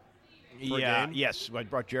suite? For a Yeah. game? Yes, I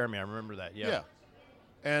brought Jeremy. I remember that. Yeah.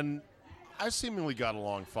 And I seemingly got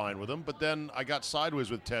along fine with him, but then I got sideways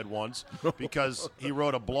with Ted once because he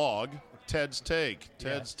wrote a blog, Ted's Take,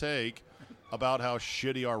 about how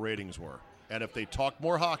shitty our ratings were. And if they talk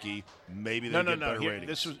more hockey, maybe they get better Here,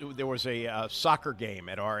 ratings. there was a soccer game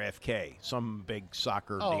at RFK, some big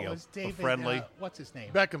soccer Oh, deal. it was David. friendly. What's his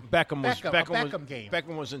name? Beckham. Beckham game.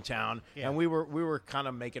 Beckham was in town, Yeah. and we were kind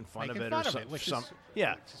of making fun of it, which some, is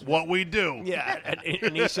yeah. What we do. Yeah, and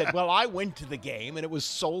he said, "Well, I went to the game and it was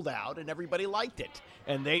sold out, and everybody liked it.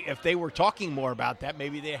 And if they were talking more about that,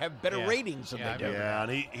 maybe they have better ratings than they do." Yeah,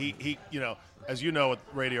 and he as you know, with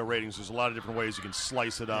radio ratings, there's a lot of different ways you can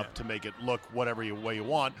slice it up to make it look whatever way you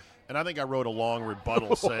want. And I think I wrote a long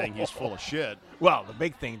rebuttal saying he's full of shit. Well, the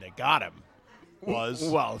big thing that got him Was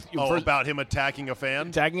first, about him attacking a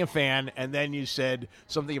fan. tagging a fan, and then you said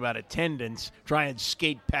something about attendance. Try and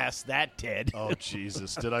skate past that, Ted. Oh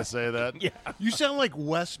Jesus! Did I say that? Yeah. You sound like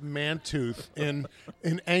Wes Mantooth in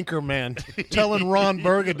Anchorman telling Ron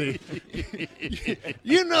Burgundy,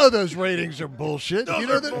 you know those ratings are bullshit. No, you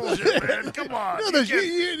know they're bullshit, man. Come on. You know those,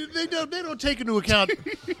 they don't take into account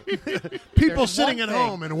people There's sitting one at thing.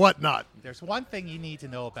 home and whatnot. There's one thing you need to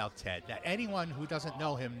know about Ted that anyone who doesn't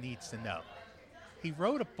know him needs to know. He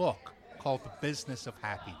wrote a book called The Business of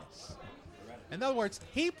Happiness. In other words,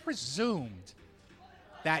 he presumed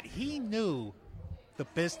that he knew the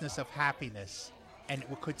business of happiness and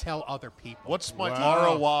could tell other people. What's my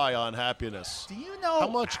ROI on happiness? Do you know How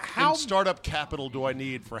much in startup capital do I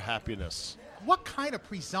need for happiness? what kind of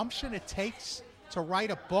presumption it takes to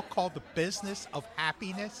write a book called The Business of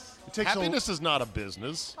Happiness? Happiness is not a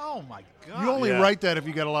business. Oh my God! You only Yeah. write that if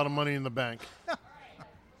you got a lot of money in the bank.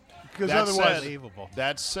 Because That otherwise, said, Unbelievable.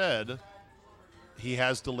 that said, he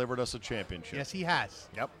has delivered us a championship. Yes, he has.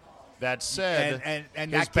 Yep. That said,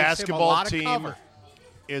 And his that gives him a basketball lot of team cover.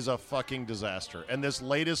 is a fucking disaster. And this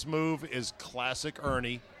latest move is classic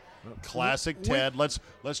Ernie, classic Ted. Let's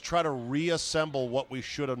try to reassemble what we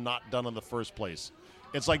should have not done in the first place.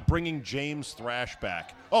 It's like bringing James Thrash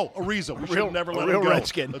back. Oh, Ariza, we should have never let him real go.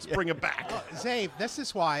 Redskin. Let's bring him back. Zabe, this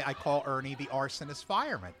is why I call Ernie the arsonist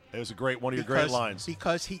fireman. It was one of your great lines.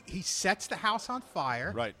 Because he sets the house on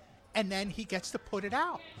fire. Right. And then he gets to put it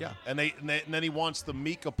out. Yeah, and then he wants the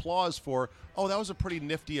meek applause for, oh, that was a pretty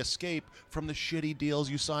nifty escape from the shitty deals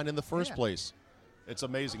you signed in the first place. It's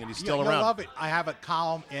amazing, and he's still You'll around. love it. I have a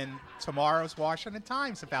column in tomorrow's Washington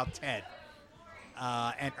Times about Ted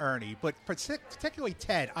and Ernie, but particularly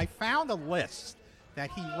Ted. I found a list that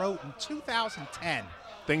he wrote in 2010.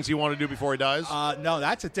 Things you want to do before he dies? No,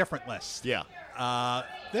 that's a different list. Yeah.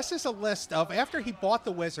 This is a list of after he bought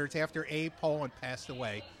the Wizards, after Abe Poland passed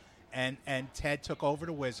away, and Ted took over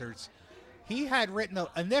the Wizards. He had written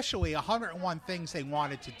initially 101 things they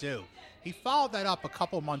wanted to do. He followed that up a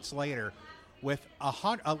couple months later with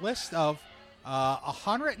a list of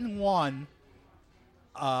 101.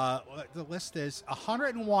 The list is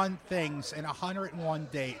 101 things in 101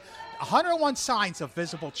 days, 101 signs of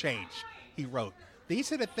visible change. He wrote.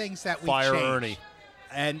 These are the things that we Fire changed. Ernie.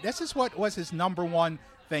 And this is what was his number one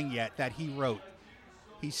thing yet that he wrote.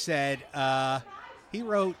 He said,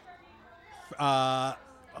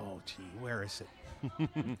 where is it?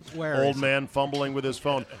 Where Old is man fumbling with his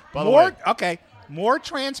phone. By it? the way, More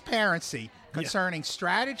transparency concerning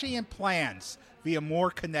strategy and plans via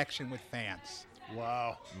more connection with fans.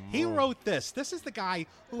 wow. He wrote this. This is the guy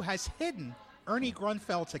who has hidden Ernie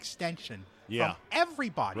Grunfeld's extension from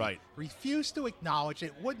everybody. Right. Refused to acknowledge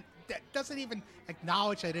it. Doesn't even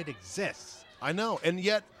acknowledge that it exists. I know, and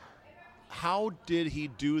yet, how did he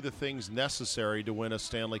do the things necessary to win a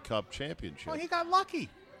Stanley Cup championship? Well, he got lucky.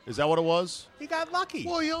 Is that what it was? He got lucky.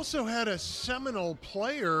 Well, he also had a seminal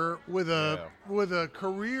player with a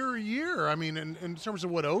career year. I mean, in terms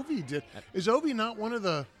of what Ovi did, is Ovi not one of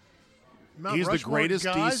the Mount He's the Rushmore greatest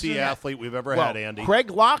guys DC in- athlete we've ever had, Andy. Craig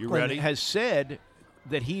You Lachlan ready? has said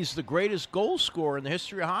that he's the greatest goal scorer in the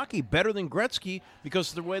history of hockey, better than Gretzky because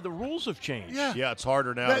of the way the rules have changed. Yeah. Yeah, it's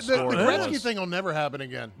harder now The, to the, score the than it Gretzky was. thing will never happen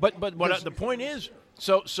again. But the point is,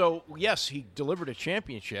 so yes, he delivered a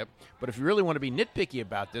championship. But if you really want to be nitpicky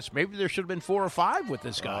about this, maybe there should have been 4 or 5 with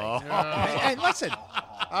this guy. And listen,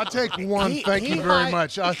 I'll take one. he- Thank he you very hi-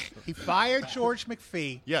 much. he fired George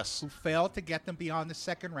McPhee, Yes. who failed to get them beyond the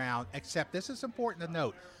second round, except this is important to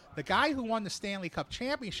note. The guy who won the Stanley Cup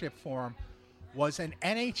championship for him was an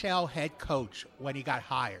NHL head coach when he got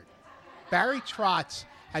hired. Barry Trotz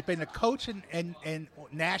had been a coach in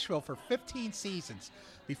Nashville for 15 seasons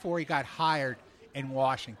before he got hired in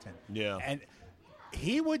Washington. Yeah. And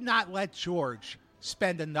he would not let George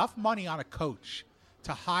spend enough money on a coach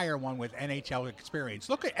to hire one with NHL experience.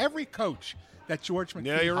 Look at every coach that George McPhee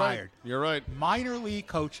Yeah, you're right. hired. You're right. Minor league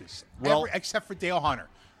coaches, Well- except for Dale Hunter.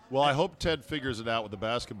 Well, I hope Ted figures it out with the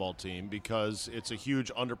basketball team because it's a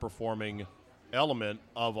huge underperforming element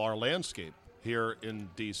of our landscape. here in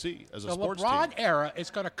D.C. as a The sports LeBron team. era is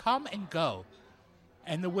going to come and go,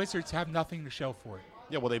 and the Wizards have nothing to show for it.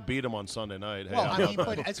 Yeah, well, they beat him on Sunday night. Hey, Well, how I about mean, that?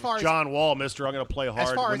 but as far as John Wall, Mister, I'm going to play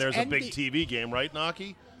hard far when as there's a big NB TV game, right,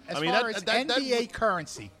 Naki? as I mean, far as that NBA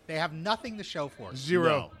currency, they have nothing to show for it.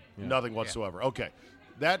 Zero. No, nothing whatsoever. Okay.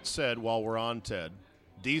 That said, while we're on Ted,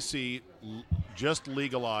 D.C. just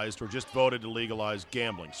legalized or just voted to legalize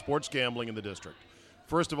gambling, sports gambling in the district.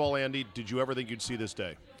 First of all, Andy, did you ever think you'd see this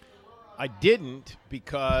day? I didn't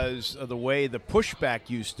because of the way the pushback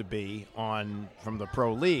used to be from the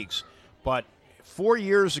pro leagues. But 4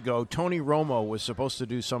 years ago, Tony Romo was supposed to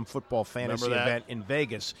do some football fantasy Remember that? event in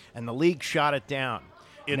Vegas, and the league shot it down.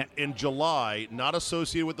 In July, not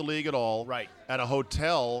associated with the league at all, Right. at a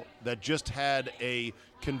hotel that just had a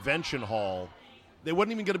convention hall. They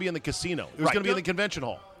wasn't even going to be in the casino. It was Right. going to be in the convention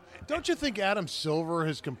hall. Don't you think Adam Silver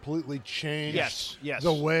has completely changed Yes.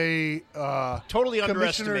 the way Totally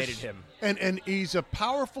commissioners- underestimated him. And he's a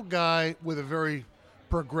powerful guy with a very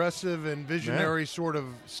progressive and visionary sort of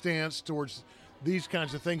stance towards these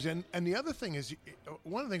kinds of things. And the other thing is,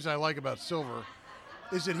 one of the things I like about Silver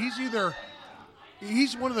is that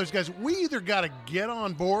he's one of those guys, we either got to get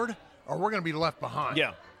on board or we're going to be left behind.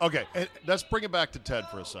 Yeah. Okay, let's bring it back to Ted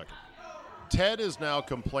for a second. Ted is now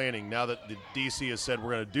complaining, now that the D.C. has said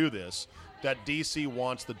we're going to do this, that D.C.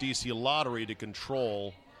 wants the D.C. lottery to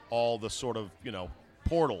control all the sort of,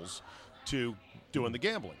 portals to doing the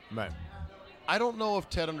gambling. Right. I don't know if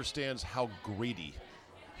Ted understands how greedy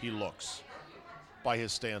he looks by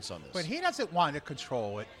his stance on this. But he doesn't want to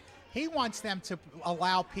control it. He wants them to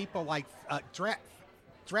allow people like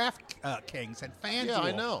Draft Kings and FanDuel Yeah,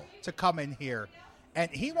 I know. to come in here. And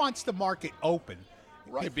he wants the market open.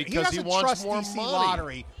 Right, because he he doesn't wants trust more DC money.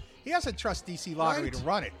 Lottery. He doesn't trust DC Lottery Right. to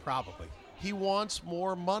run it, probably. He wants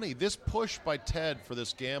more money. This push by Ted for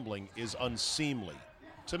this gambling is unseemly,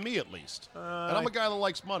 to me at least. And I'm a guy that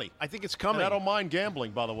likes money. I think it's coming. And I don't mind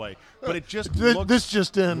gambling, by the way. But it just This looks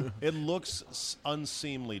just in. it looks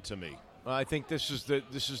unseemly to me. I think this is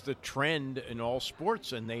the trend in all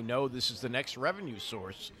sports, and they know this is the next revenue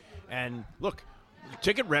source. And look,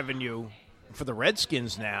 ticket revenue for the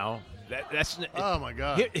Redskins now. That's Oh, my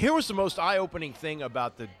God. Here was the most eye-opening thing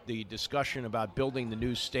about the discussion about building the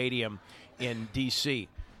new stadium in D.C.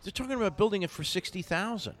 They're talking about building it for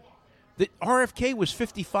 $60,000. The RFK was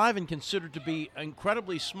 55 and considered to be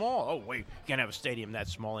incredibly small. Oh, wait, you can't have a stadium that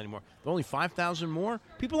small anymore. Only 5,000 more?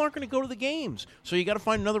 People aren't going to go to the games. So you got to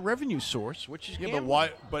find another revenue source, which is gambling.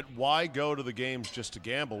 But why go to the games just to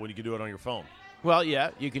gamble when you can do it on your phone? Well, yeah,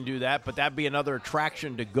 you can do that, but that'd be another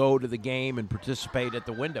attraction to go to the game and participate at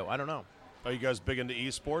the window. I don't know. Are you guys big into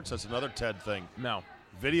esports? That's another Ted thing. No.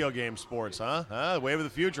 Video game sports, huh? Wave of the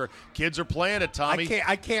future. Kids are playing it, Tommy.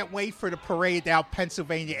 I can't wait for the parade down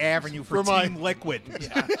Pennsylvania Avenue for For my- Team Liquid.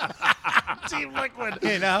 Team Liquid.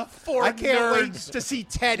 You know, Four I can't wait nerds to see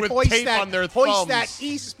Ted with hoist tape that on their hoist that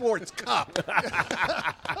thumbs. esports cup.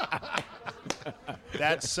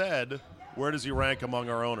 That said, where does he rank among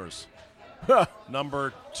our owners?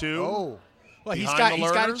 Number 2? Oh. Well, he's Behind the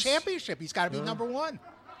got a learners? championship. He's got to be number one.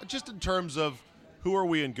 Just in terms of who are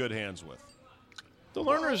we in good hands with? The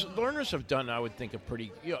learners have done, I would think, a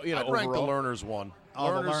pretty, I'd rank the overall. learners 1. The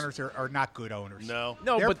learners are not good owners. No.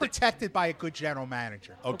 No, They're but protected by a good general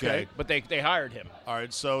manager. Okay. but they hired him. All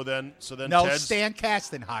right. So then No, Ted's, Stan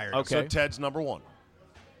Kasten hired. him. Okay. So Ted's number 1.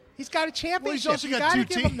 He's got a championship. also You got gotta two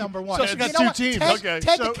give teams. him number one. He's also got You know two what? teams. Ted, Okay.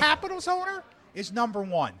 Ted So- the Capitals owner, is number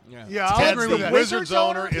one. Yeah, I'll Ted's agree the with that. Wizards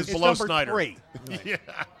owner is below number Snyder. 3. Yeah.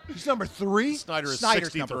 He's number 3. Snyder is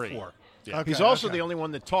Snyder's 63. number 4. Yeah. Okay. He's also the only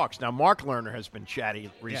one that talks. Now, Mark Lerner has been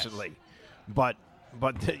chatty recently, but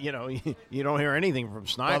you don't hear anything from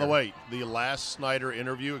Snyder. By the way, the last Snyder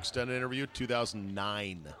interview, extended interview,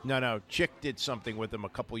 2009. No, Chick did something with him a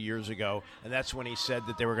couple years ago, and that's when he said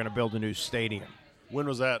that they were going to build a new stadium. When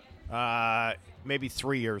was that? Maybe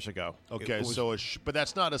 3 years ago. Okay, It was- so but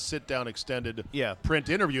that's not a sit-down extended Yeah. print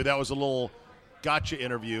interview. That was a little gotcha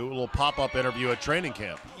interview, a little pop-up interview at training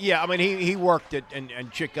camp. Yeah, I mean, he worked it, and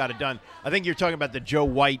Chick got it done. I think you're talking about the Joe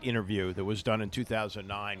White interview that was done in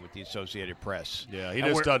 2009 with the Associated Press. Yeah, he And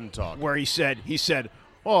just where- doesn't talk. Where he said,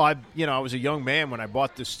 "Oh, I was a young man when I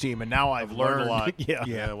bought this team, and now I've Learned a lot.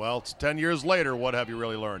 yeah. Well, it's 10 years later. What have you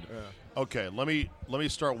really learned? Okay, let me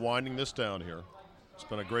start winding this down here. It's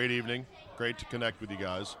been a great evening. Great to connect with you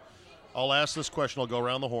guys. I'll ask this question. I'll go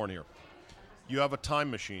around the horn here. You have a time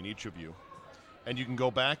machine, each of you, and you can go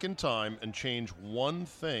back in time and change one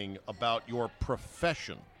thing about your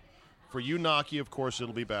profession. For you, Naki, of course,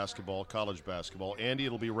 it'll be basketball, college basketball. Andy,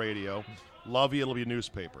 it'll be radio. Lovey, it'll be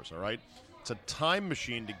newspapers, all right? It's a time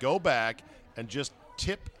machine to go back and just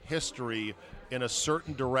tip history in a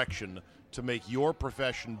certain direction to make your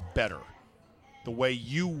profession better the way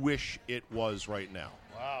you wish it was right now?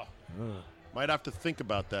 Wow. Might have to think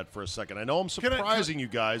about that for a second. I know I'm surprising you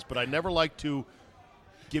guys, but I never like to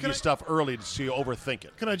give you stuff early so you overthink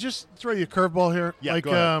it. Can I just throw you a curveball here? Yeah,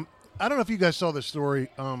 go ahead. I don't know if you guys saw this story.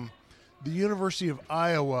 The University of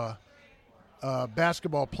Iowa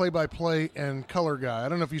basketball play-by-play and color guy. I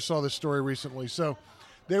don't know if you saw this story recently. So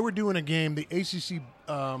they were doing a game, the ACC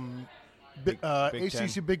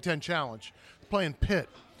Big Ten Challenge, playing Pitt.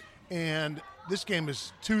 And this game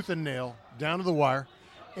is tooth and nail, down to the wire.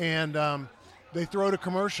 And they throw to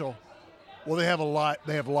commercial. Well, they have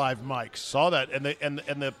live mics. Saw that,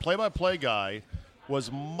 and the play-by-play guy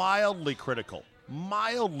was mildly critical.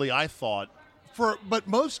 Mildly, I thought. But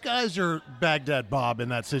most guys are Baghdad Bob in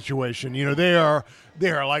that situation. You know, they are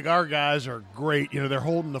like our guys are great. You know, they're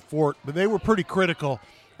holding the fort, but they were pretty critical.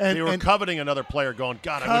 And they were coveting another player, going,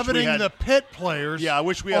 God, I wish we coveting had the Pitt players. Yeah, I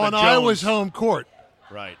wish we had on a Jones. Iowa's home court.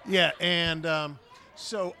 Right. Yeah, and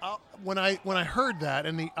so when I heard that,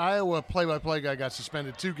 and the Iowa play-by-play guy got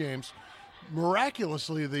suspended 2 games,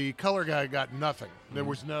 miraculously the color guy got nothing. There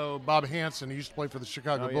was no Bob Hansen. He used to play for the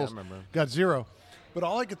Chicago Bulls. I remember. Got 0. But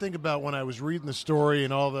all I could think about when I was reading the story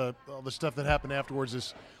and all the stuff that happened afterwards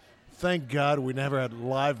is, thank God we never had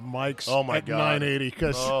live mics at 980.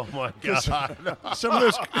 Oh, my God. Some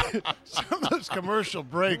of those commercial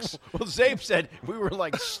breaks. Well, Zabe said we were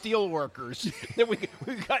like steel workers. That we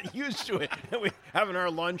got used to it. That we having our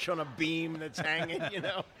lunch on a beam that's hanging, you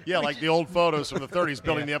know. Yeah, like the old photos from the 30s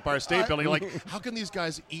building the Empire State Building. Like, how can these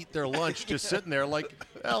guys eat their lunch just sitting there? Like,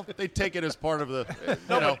 well, they take it as part of the,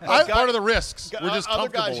 part of the risks. We're just other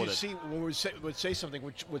comfortable guys with you it. see when we would say something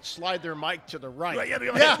which would slide their mic to the right. Right,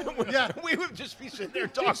 Yeah. We would just be sitting there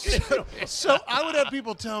talking. So I would have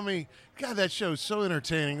people tell me, God, that show's so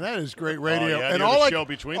entertaining. That is great radio. yeah, and you're all the I show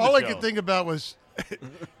between all the I show. could think about was,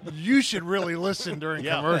 you should really listen during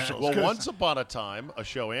commercials. Well, 'cause- once upon a time, a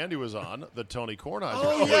show Andy was on, the Tony Kornheiser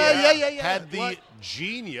Oh, show, yeah. had the What?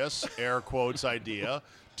 genius, air quotes, idea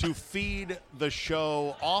to feed the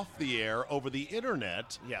show off the air over the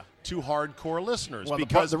internet to hardcore listeners. Well,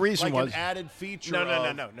 because the reason like was an added feature.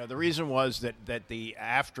 No. The reason was that the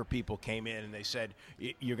after people came in and they said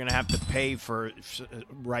you're going to have to pay for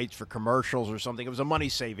rights for commercials or something. It was a money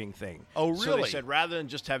saving thing. Oh, really? So they said rather than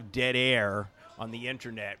just have dead air on the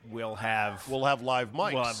internet, we'll have live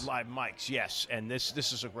mics. We'll have live mics, yes. And this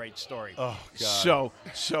is a great story. Oh, God.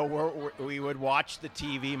 So we would watch the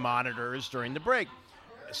TV monitors during the break.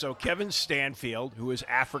 So Kevin Stanfield, who is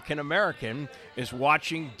African-American, is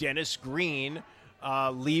watching Dennis Green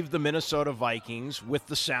leave the Minnesota Vikings with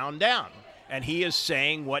the sound down. And he is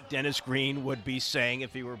saying what Dennis Green would be saying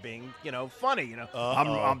if he were being, funny.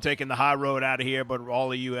 I'm taking the high road out of here, but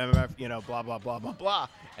all of you MF, blah, blah, blah, blah, blah.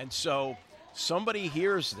 And so somebody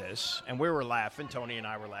hears this, and we were laughing. Tony and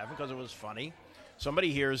I were laughing because it was funny.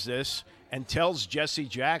 Somebody hears this and tells Jesse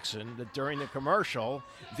Jackson that during the commercial,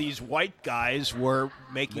 these white guys were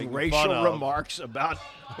making racial remarks about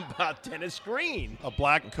Dennis Green. A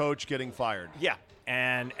black coach getting fired. Yeah.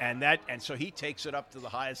 And so he takes it up to the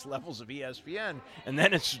highest levels of ESPN, and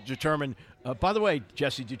then it's determined, by the way,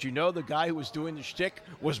 Jesse, did you know the guy who was doing the shtick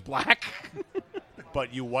was black?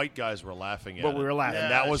 But you white guys were laughing at it. But we were laughing.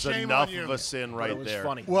 And that was shame enough on you. of a sin right it was there.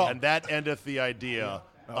 funny. Well- and that endeth the idea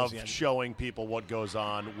of the end. showing people what goes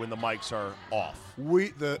on when the mics are off.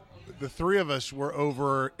 We the 3 of us were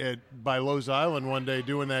over by Lowe's Island one day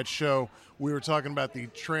doing that show. We were talking about the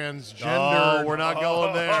transgender. Oh, we're not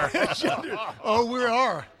going there. Oh, we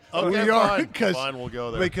are. Okay, we are. fine. Because, Fine, we'll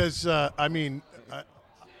go there. Because I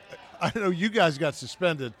know you guys got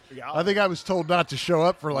suspended. Yeah. I think I was told not to show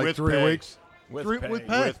up for like With 3 pay. weeks. With Three- pay. With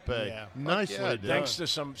pay. With pay. Yeah. Nicely Yeah, done. Thanks to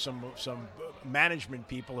some management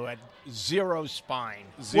people who had zero spine.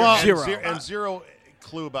 Zero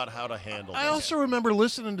clue about how to handle I this. also remember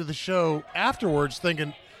listening to the show afterwards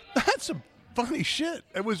thinking, that's some funny shit.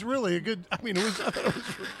 It was really a good, it was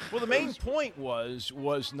Well, the main point was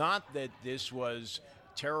not that this was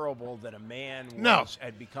terrible that a man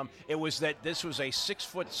had become. It was that this was a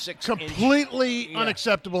 6'6" completely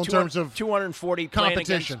unacceptable in terms of 240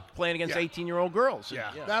 competition. playing against 18-year-old girls.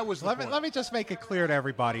 Yeah. Yeah. That was the Let point. me just make it clear to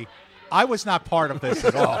everybody. I was not part of this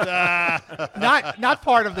at all. not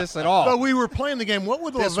part of this at all. But we were playing the game. What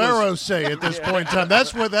would Lavero say at this point in time?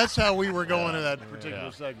 That's how we were going to that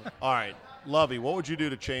particular segment. All right. Lovey, what would you do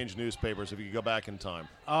to change newspapers if you could go back in time?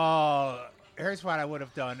 Here's what I would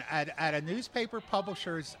have done. At a newspaper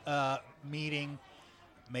publishers meeting,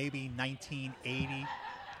 maybe 1980,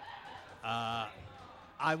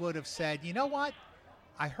 I would have said, you know what?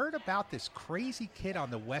 I heard about this crazy kid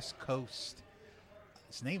on the West Coast.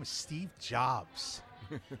 His name is Steve Jobs.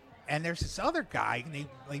 And there's this other guy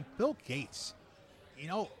named Bill Gates. You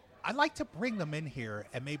know, I'd like to bring them in here,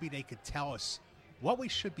 and maybe they could tell us what we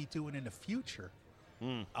should be doing in the future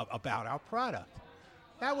about our product.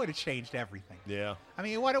 That would have changed everything. Yeah. I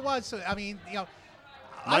mean, what it was, I mean,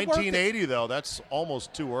 1980, though, that's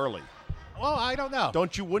almost too early. Well, I don't know.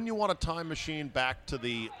 Wouldn't you want a time machine back to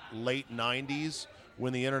the late 90s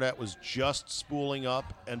when the internet was just spooling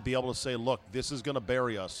up and be able to say, look, this is going to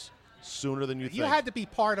bury us sooner than you think? You had to be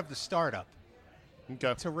part of the startup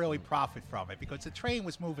to really profit from it because the train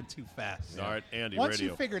was moving too fast. All right, Andy, Once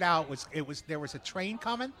radio. you figured out there was a train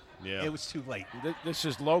coming, Yeah. it was too late. This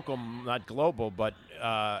is local, not global, but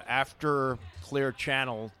after Clear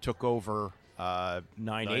Channel took over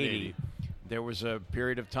 980, there was a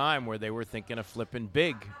period of time where they were thinking of flipping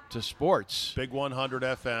big to sports. Big 100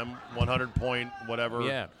 FM, 100 point whatever.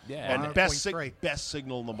 Yeah. And best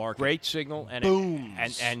signal in the market. Great signal. And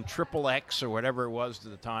Booms. And Triple X or whatever it was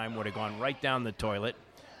at the time would have gone right down the toilet.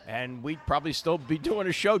 And we'd probably still be doing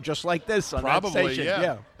a show just like this on that station.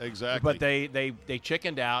 Yeah, exactly. But they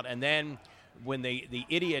chickened out. And then when the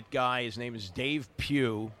idiot guy, his name is Dave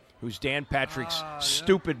Pugh, who's Dan Patrick's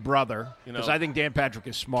stupid brother, because I think Dan Patrick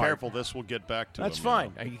is smart. Careful, this will get back to That's him.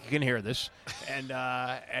 fine. You can hear this.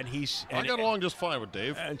 And he's... I got along just fine with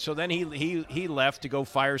Dave. And so then he left to go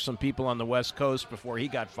fire some people on the West Coast before he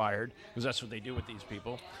got fired, because that's what they do with these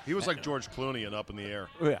people. He was like George Clooney and Up in the Air.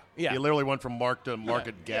 Yeah. He literally went from mark to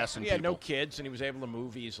market gassing He had people. no kids, and he was able to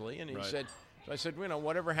move easily. And he Right. said, so I said,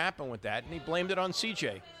 whatever happened with that? And he blamed it on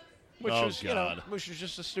CJ, which which was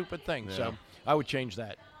just a stupid thing. Yeah. So I would change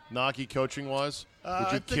that. Naki coaching-wise, would you I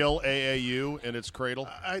think- kill AAU in its cradle?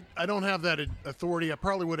 I don't have that authority. I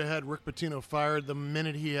probably would have had Rick Pitino fired the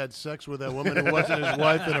minute he had sex with that woman who wasn't his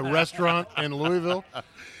wife in a restaurant in Louisville.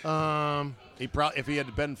 If he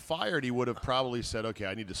had been fired, he would have probably said, okay,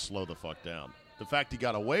 I need to slow the fuck down. The fact he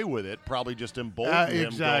got away with it probably just emboldened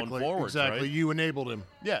him going forward. Exactly. Right? You enabled him.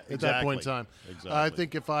 Yeah, At that point in time. Exactly. I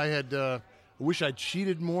think if I had, I wish I'd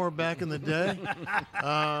cheated more back in the day.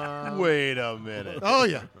 Wait a minute. Oh,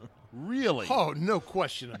 yeah. Really? Oh, no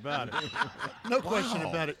question about it. No question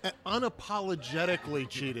about it. Unapologetically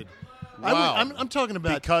cheated. Wow. I'm talking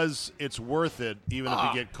about because it's worth it, even if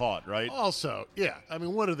you get caught, right? Also, yeah. I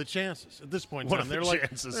mean, what are the chances at this point in What time? are the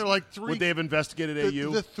chances? They're like three. Would they have investigated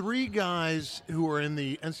AU? The three guys who are in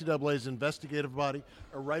the NCAA's investigative body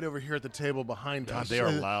are right over here at the table behind God, us. they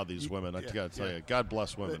are loud, these women. I got to tell you. God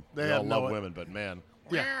bless women. They all have no- love women, but man.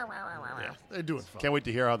 Yeah. They're doing fine. Can't wait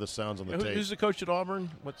to hear how this sounds on the tape. Who's the coach at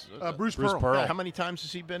Auburn? What's Bruce Bruce Pearl. Pearl. How many times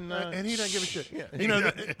has he been? And he doesn't give a shit. Yeah. You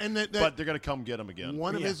know, But they're going to come get him again.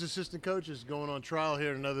 one of his assistant coaches is going on trial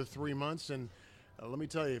here in another 3 months, and let me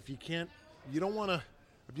tell you, if you don't want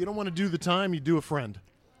to do the time, you do a friend.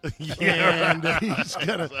 And he's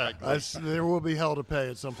gonna. There will be hell to pay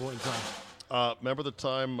at some point in time. Remember the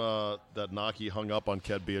time that Naki hung up on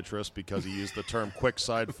Ken Beatrice because he used the term quick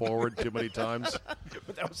side forward too many times?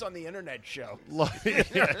 But that was on the internet show. Yeah,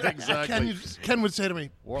 exactly. Ken would say to me,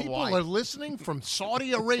 Worldwide. people are listening from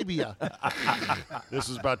Saudi Arabia. This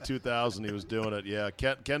was about 2000 he was doing it. Yeah,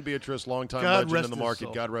 Ken Beatrice, longtime God legend rest in the his market,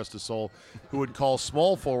 soul. God rest his soul, who would call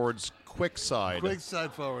small forwards quick side. Quick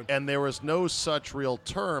side forward. And there was no such real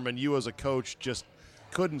term, and you as a coach just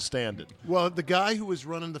couldn't stand it. Well, the guy who was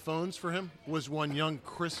running the phones for him was one young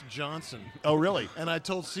Chris Johnson. Oh, really? And I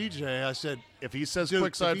told CJ, I said, If he says dude,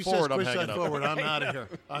 quick side if he forward, says I'm quick hanging side up. forward, I'm out of here.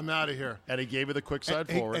 I'm out of here. And he gave you the quick side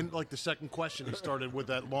forward. And like the second question, he started with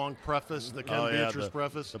that long preface, the Ken Oh, yeah, Beatrice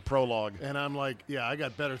preface. the prologue. And I'm like, yeah, I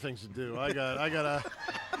got better things to do. I got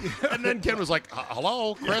And then Ken was like,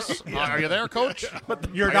 hello, Chris? Are you there, coach?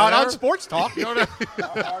 You're Are not you on there? Sports Talk.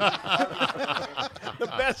 The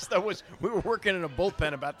best though was we were working in a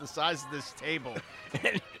bullpen about the size of this table,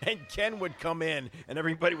 and Ken would come in, and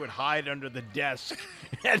everybody would hide under the desk,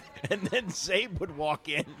 and then Zabe would walk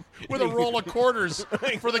in with a roll of quarters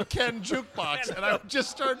for the Ken jukebox, and I would just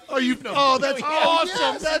start. Feeding them. Oh, that's awesome!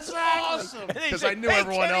 yes, That's exactly. awesome! And he'd Because say, I knew "Hey,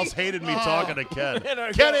 everyone Kenny." else hated me talking to Ken. And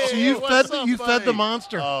I go, Kenny, So you what's fed up, you fed the buddy?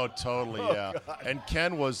 monster. Oh, totally, yeah. And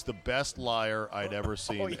Ken was the best liar I'd ever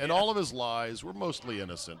seen, and all of his lies were mostly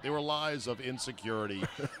innocent. They were lies of insecurity,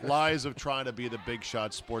 lies of trying to be the big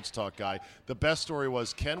shot sports talk guy. The best story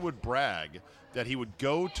was Ken would brag that he would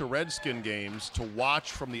go to Redskin games to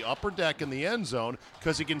watch from the upper deck in the end zone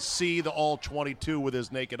because he can see the all 22 with his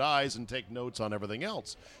naked eyes and take notes on everything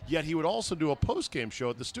else. Yet he would also do a post-game show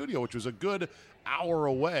at the studio, which was a good hour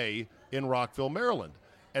away in Rockville, Maryland.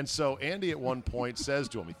 And so Andy at one point says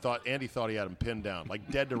to him, Andy thought he had him pinned down, like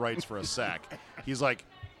dead to rights for a sack. He's like,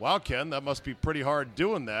 wow, Ken, that must be pretty hard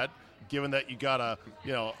doing that, given that you got a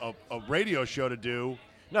radio show to do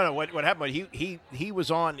No. What happened? He was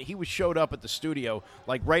showed up at the studio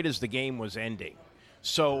like right as the game was ending.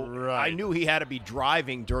 So Right. I knew he had to be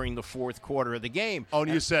driving during the fourth quarter of the game. Oh,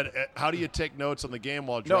 and you said, how do you take notes on the game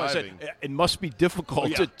while No, driving? I said, it must be difficult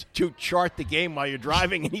Oh, yeah. to chart the game while you're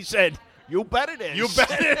driving. And he said, you bet it is. You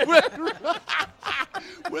bet it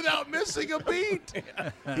without missing a beat.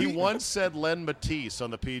 He once said Len Matisse on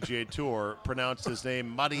the PGA Tour pronounced his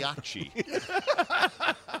name Mariachi.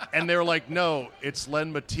 And they were like, no, it's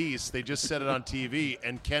Len Matisse. They just said it on TV.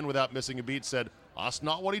 And Ken, without missing a beat, said, that's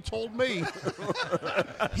not what he told me.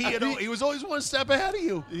 He was always one step ahead of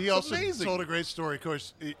you. He It's also amazing. told a great story. Of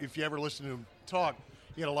course, if you ever listen to him talk,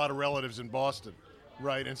 he had a lot of relatives in Boston,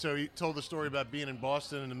 right? And so he told the story about being in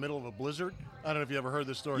Boston in the middle of a blizzard. I don't know if you ever heard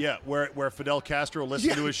this story. Yeah, where Fidel Castro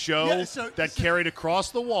listened to his show Yeah, so- that carried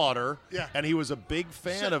across the water, Yeah. and he was a big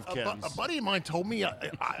fan of a Ken's. buddy of mine told me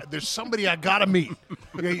there's somebody I got to meet.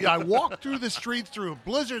 I walked through the streets through a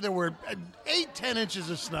blizzard. There were 10 inches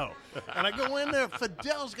of snow. And I go in there.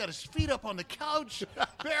 Fidel's got his feet up on the couch,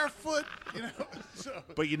 barefoot. So.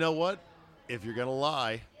 But you know what? If you're going to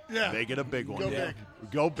lie, Yeah. make it a big one. Go big.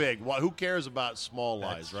 Go big. Who cares about small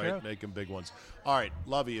lies, That's right? true. Make them big ones. All right,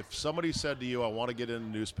 Lovey, if somebody said to you, I want to get into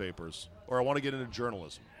newspapers or I want to get into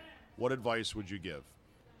journalism, what advice would you give?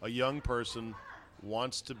 A young person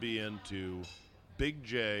wants to be into big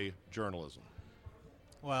J journalism.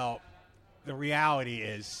 Well, the reality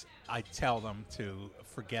is I tell them to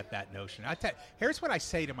forget that notion. Here's what I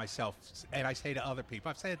say to myself, and I say to other people.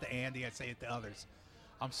 I've said it to Andy. I say it to others.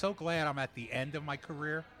 I'm so glad I'm at the end of my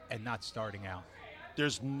career and not starting out.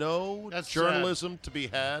 There's no That's journalism to be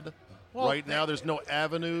had Well, right now. There's no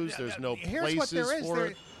avenues. There's no Here's places what there is. for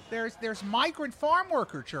it. There's migrant farm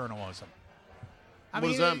worker journalism. What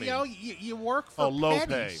does that mean? You know, you work for low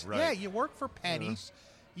pennies. pay, right. Yeah, you work for pennies.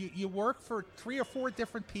 You work for 3 or 4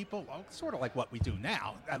 different people, sort of like what we do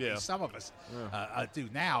now. At Yeah. least some of us do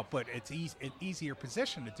now, but it's an easier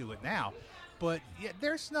position to do it now. But yeah,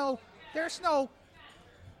 there's no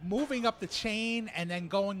moving up the chain and then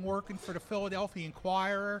going working for the Philadelphia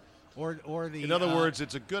Inquirer or the. In other words,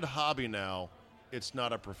 it's a good hobby now. It's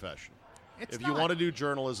not a profession. It's If you not. want to do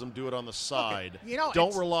journalism, do it on the side. you know, Don't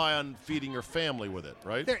it's- rely on feeding your family with it,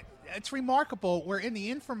 right? It's remarkable. We're in the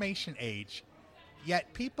information age,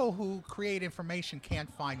 yet people who create information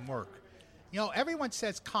can't find work. You know, everyone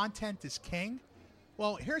says content is king.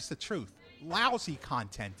 Well, here's the truth. Lousy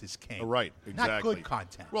content is king. Right, exactly. Not good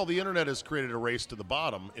content. Well, the internet has created a race to the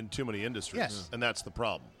bottom in too many industries, Yes. and that's the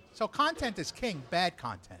problem. So content is king, bad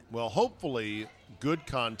content. Well, hopefully, good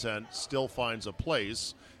content still finds a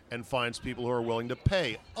place and finds people who are willing to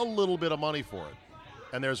pay a little bit of money for it.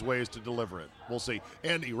 And there's ways to deliver it. We'll see.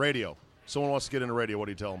 Andy, radio. Someone wants to get into radio. What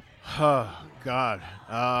do you tell them? Oh, God.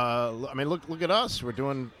 I mean, look at us. We're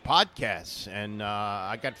doing podcasts, and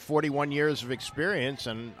I got 41 years of experience,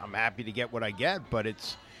 and I'm happy to get what I get. But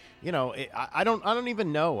it's, I don't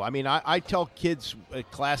even know. I mean, I tell kids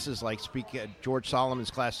at classes like George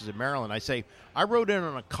Solomon's classes at Maryland. I say I rode in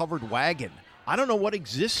on a covered wagon. I don't know what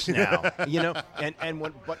exists now,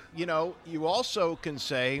 but you also can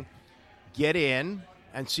say, get in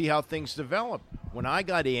and see how things develop. When I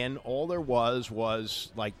got in, all there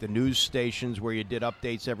was like the news stations where you did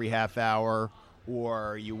updates every half hour,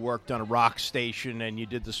 or you worked on a rock station and you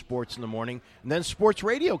did the sports in the morning. And then sports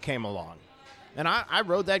radio came along. And I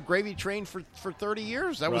rode that gravy train for 30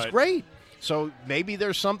 years. That was Right. great. So maybe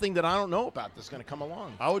there's something that I don't know about that's going to come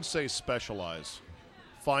along. I would say specialize.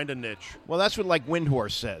 Find a niche. Well, that's what like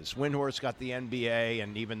Windhorse says. Windhorse got the NBA,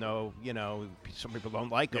 and even though, some people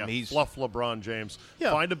don't like him, he's fluff LeBron James.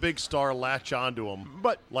 Yeah. Find a big star, latch onto him.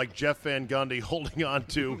 But- like Jeff Van Gundy holding on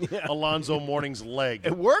to Alonzo Mourning's leg.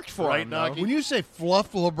 it worked for Right, him. Naki? though. When you say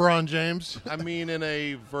fluff LeBron James, I mean in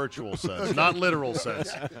a virtual sense, not literal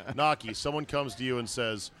sense. Naki, someone comes to you and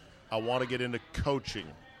says, I want to get into coaching.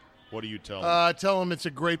 What do you tell them? tell them it's a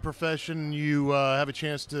great profession. You have a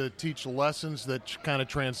chance to teach lessons that kind of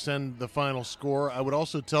transcend the final score. I would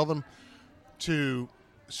also tell them to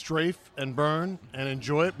strafe and burn and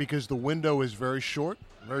enjoy it because the window is very short,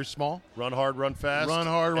 very small. Run hard, run fast. Run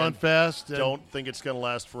hard, run and fast. and- Don't think it's going to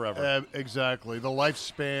last forever. Exactly. The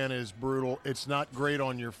lifespan is brutal. It's not great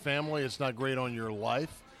on your family. It's not great on your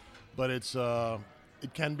life, but it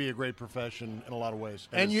can be a great profession in a lot of ways.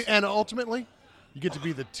 And ultimately, You get to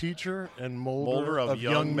be the teacher and molder of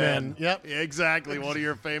young men. Yep. Exactly. One of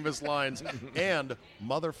your famous lines. And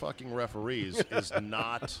motherfucking referees is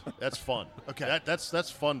not. That's fun. Okay.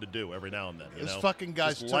 That's fun to do every now and then. This fucking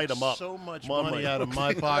guys Just light took 'em up. so much Money. money out of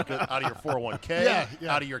my pocket. Out of your 401k.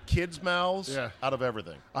 Yeah. Out of your kids' mouths. Yeah. Out of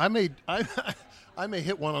everything. I may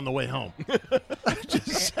hit one on the way home.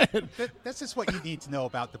 Just saying. This is what you need to know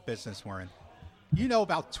about the business we're in. You know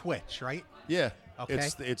about Twitch, right? Yeah.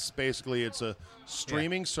 Okay. It's basically it's a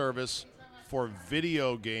streaming service for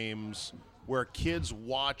video games where kids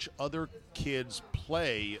watch other kids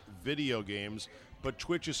play video games, but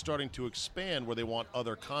Twitch is starting to expand where they want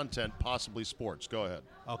other content, possibly sports. Go ahead.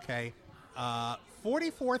 Okay.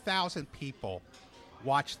 44,000 people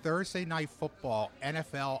watch Thursday Night Football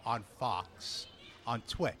NFL on Fox on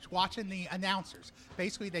Twitch, watching the announcers.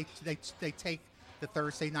 Basically, they take the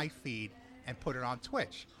Thursday night feed and put it on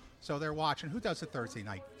Twitch. So they're watching. Who does the Thursday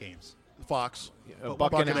night games? Fox.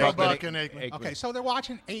 Buck and Aikman. Okay, so they're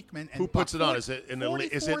watching Aikman. And Who puts Buck. it on? Is it an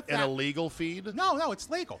illegal feed? No, it's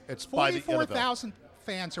legal. It's by the NFL. 44,000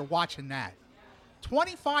 fans are watching that.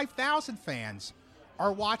 25,000 fans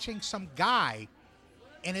are watching some guy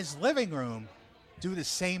in his living room do the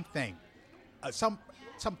same thing. Some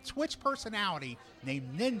Twitch personality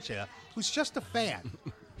named Ninja, who's just a fan.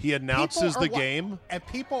 He announces the game. And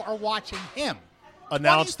people are watching him.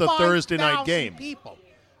 Announce the Thursday night 25,000 game. People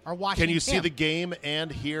are watching Can you see him. the game and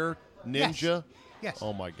hear Ninja? Yes.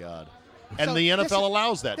 Oh, my God. And So the this NFL is-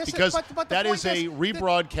 allows that this is- because but the that point is a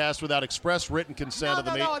rebroadcast without express written consent of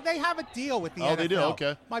the No, they have a deal with the NFL. Oh, they do?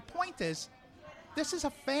 Okay. My point is, this is a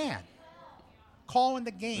fan calling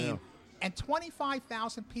the game, and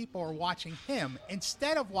 25,000 people are watching him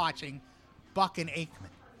instead of watching Buck and Aikman.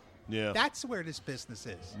 Yeah. That's where this business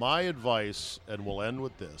is. My advice, and we'll end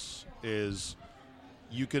with this, is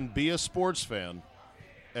you can be a sports fan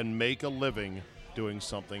and make a living doing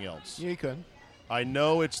something else. Yeah, you could. I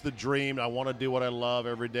know it's the dream. I want to do what I love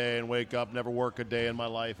every day and wake up, never work a day in my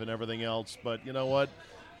life and everything else. But you know what?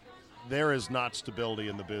 There is not stability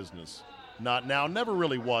in the business. Not now. Never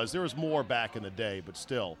really was. There was more back in the day, but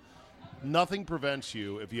still. Nothing prevents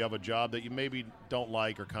you, if you have a job that you maybe don't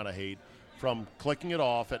like or kind of hate, from clicking it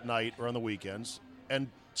off at night or on the weekends and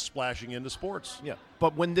splashing into sports. Yeah.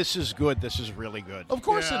 But when this is good, this is really good. Of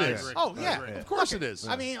course Yeah, it I is. agree. Oh, yeah. Of course it is.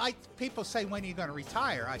 I mean, like people say, when are you going to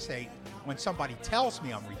retire? I say, when somebody tells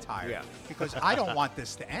me I'm retired. Yeah. Because I don't want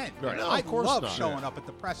this to end. Right. No, I of course love not. showing up at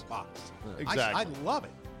the press box. Exactly. I love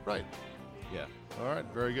it. Right. Yeah. All right.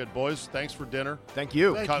 Very good. Boys, thanks for dinner. Thank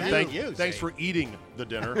you. Thank you, Thanks Zay. for eating the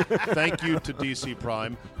dinner. Thank you to DC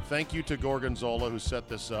Prime. Thank you to Gorgonzola, who set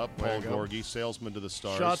this up. Paul Gorgie, salesman to the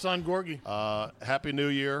stars. Shots on Gorgie. Happy New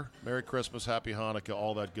Year. Merry Christmas. Happy Hanukkah.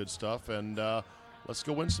 All that good stuff. And let's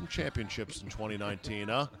go win some championships in 2019,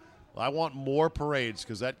 huh? I want more parades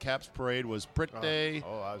because that Caps parade was pretty,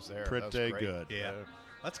 I was there. That was pretty great. good. Yeah.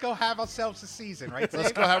 Let's go have ourselves a season, right? Let's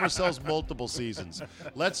Dave? go have ourselves multiple seasons.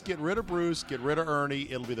 Let's get rid of Bruce, get rid of Ernie.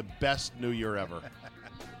 It'll be the best New Year ever.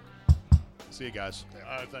 See you guys.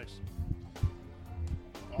 All right, thanks.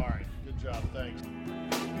 All right. Good job. Thanks.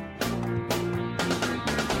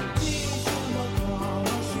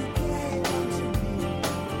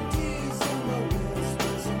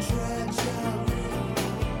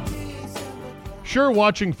 Sure,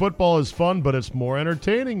 watching football is fun, but it's more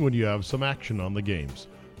entertaining when you have some action on the games.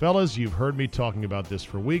 Fellas, you've heard me talking about this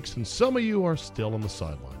for weeks, and some of you are still on the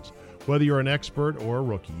sidelines. Whether you're an expert or a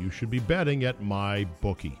rookie, you should be betting at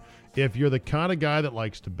MyBookie. If you're the kind of guy that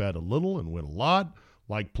likes to bet a little and win a lot,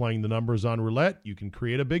 like playing the numbers on roulette, you can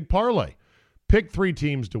create a big parlay. Pick 3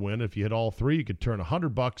 teams to win. If you hit all 3, you could turn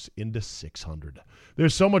 $100 into $600.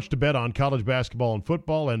 There's so much to bet on: college basketball and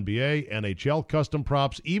football, NBA, NHL, custom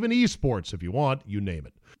props, even esports if you want, you name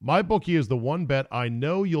it. MyBookie is the one bet I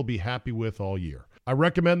know you'll be happy with all year. I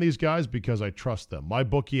recommend these guys because I trust them.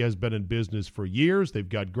 MyBookie has been in business for years. They've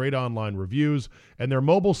got great online reviews, and their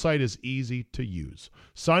mobile site is easy to use.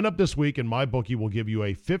 Sign up this week, and MyBookie will give you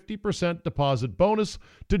a 50% deposit bonus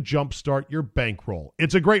to jumpstart your bankroll.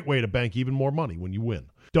 It's a great way to bank even more money when you win.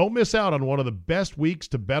 Don't miss out on one of the best weeks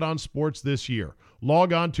to bet on sports this year.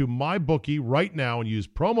 Log on to MyBookie right now and use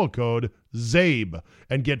promo code ZABE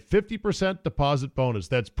and get 50% deposit bonus.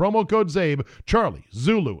 That's promo code ZABE, Charlie,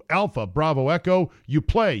 Zulu, Alpha, Bravo, Echo. You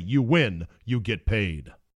play, you win, you get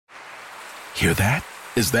paid. Hear that?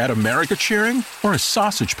 Is that America cheering or a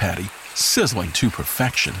sausage patty sizzling to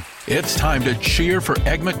perfection? It's time to cheer for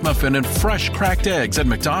Egg McMuffin and fresh cracked eggs at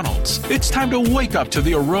McDonald's. It's time to wake up to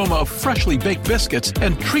the aroma of freshly baked biscuits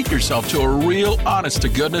and treat yourself to a real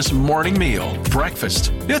honest-to-goodness morning meal.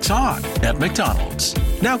 Breakfast, it's on at McDonald's.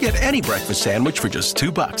 Now get any breakfast sandwich for just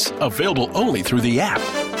 $2. Available only through the app.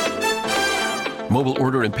 Mobile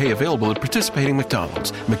order and pay available at participating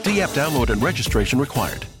McDonald's. McD app download and registration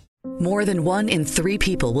required. More than 1 in 3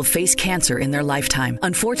 people will face cancer in their lifetime.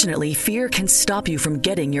 Unfortunately, fear can stop you from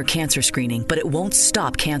getting your cancer screening, but it won't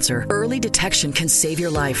stop cancer. Early detection can save your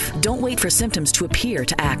life. Don't wait for symptoms to appear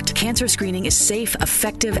to act. Cancer screening is safe,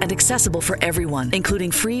 effective, and accessible for everyone, including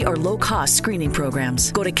free or low-cost screening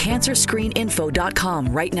programs. Go to cancerscreeninfo.com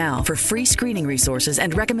right now for free screening resources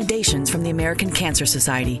and recommendations from the American Cancer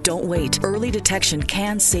Society. Don't wait. Early detection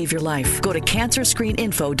can save your life. Go to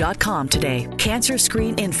cancerscreeninfo.com today.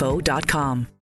 cancerscreeninfo.com.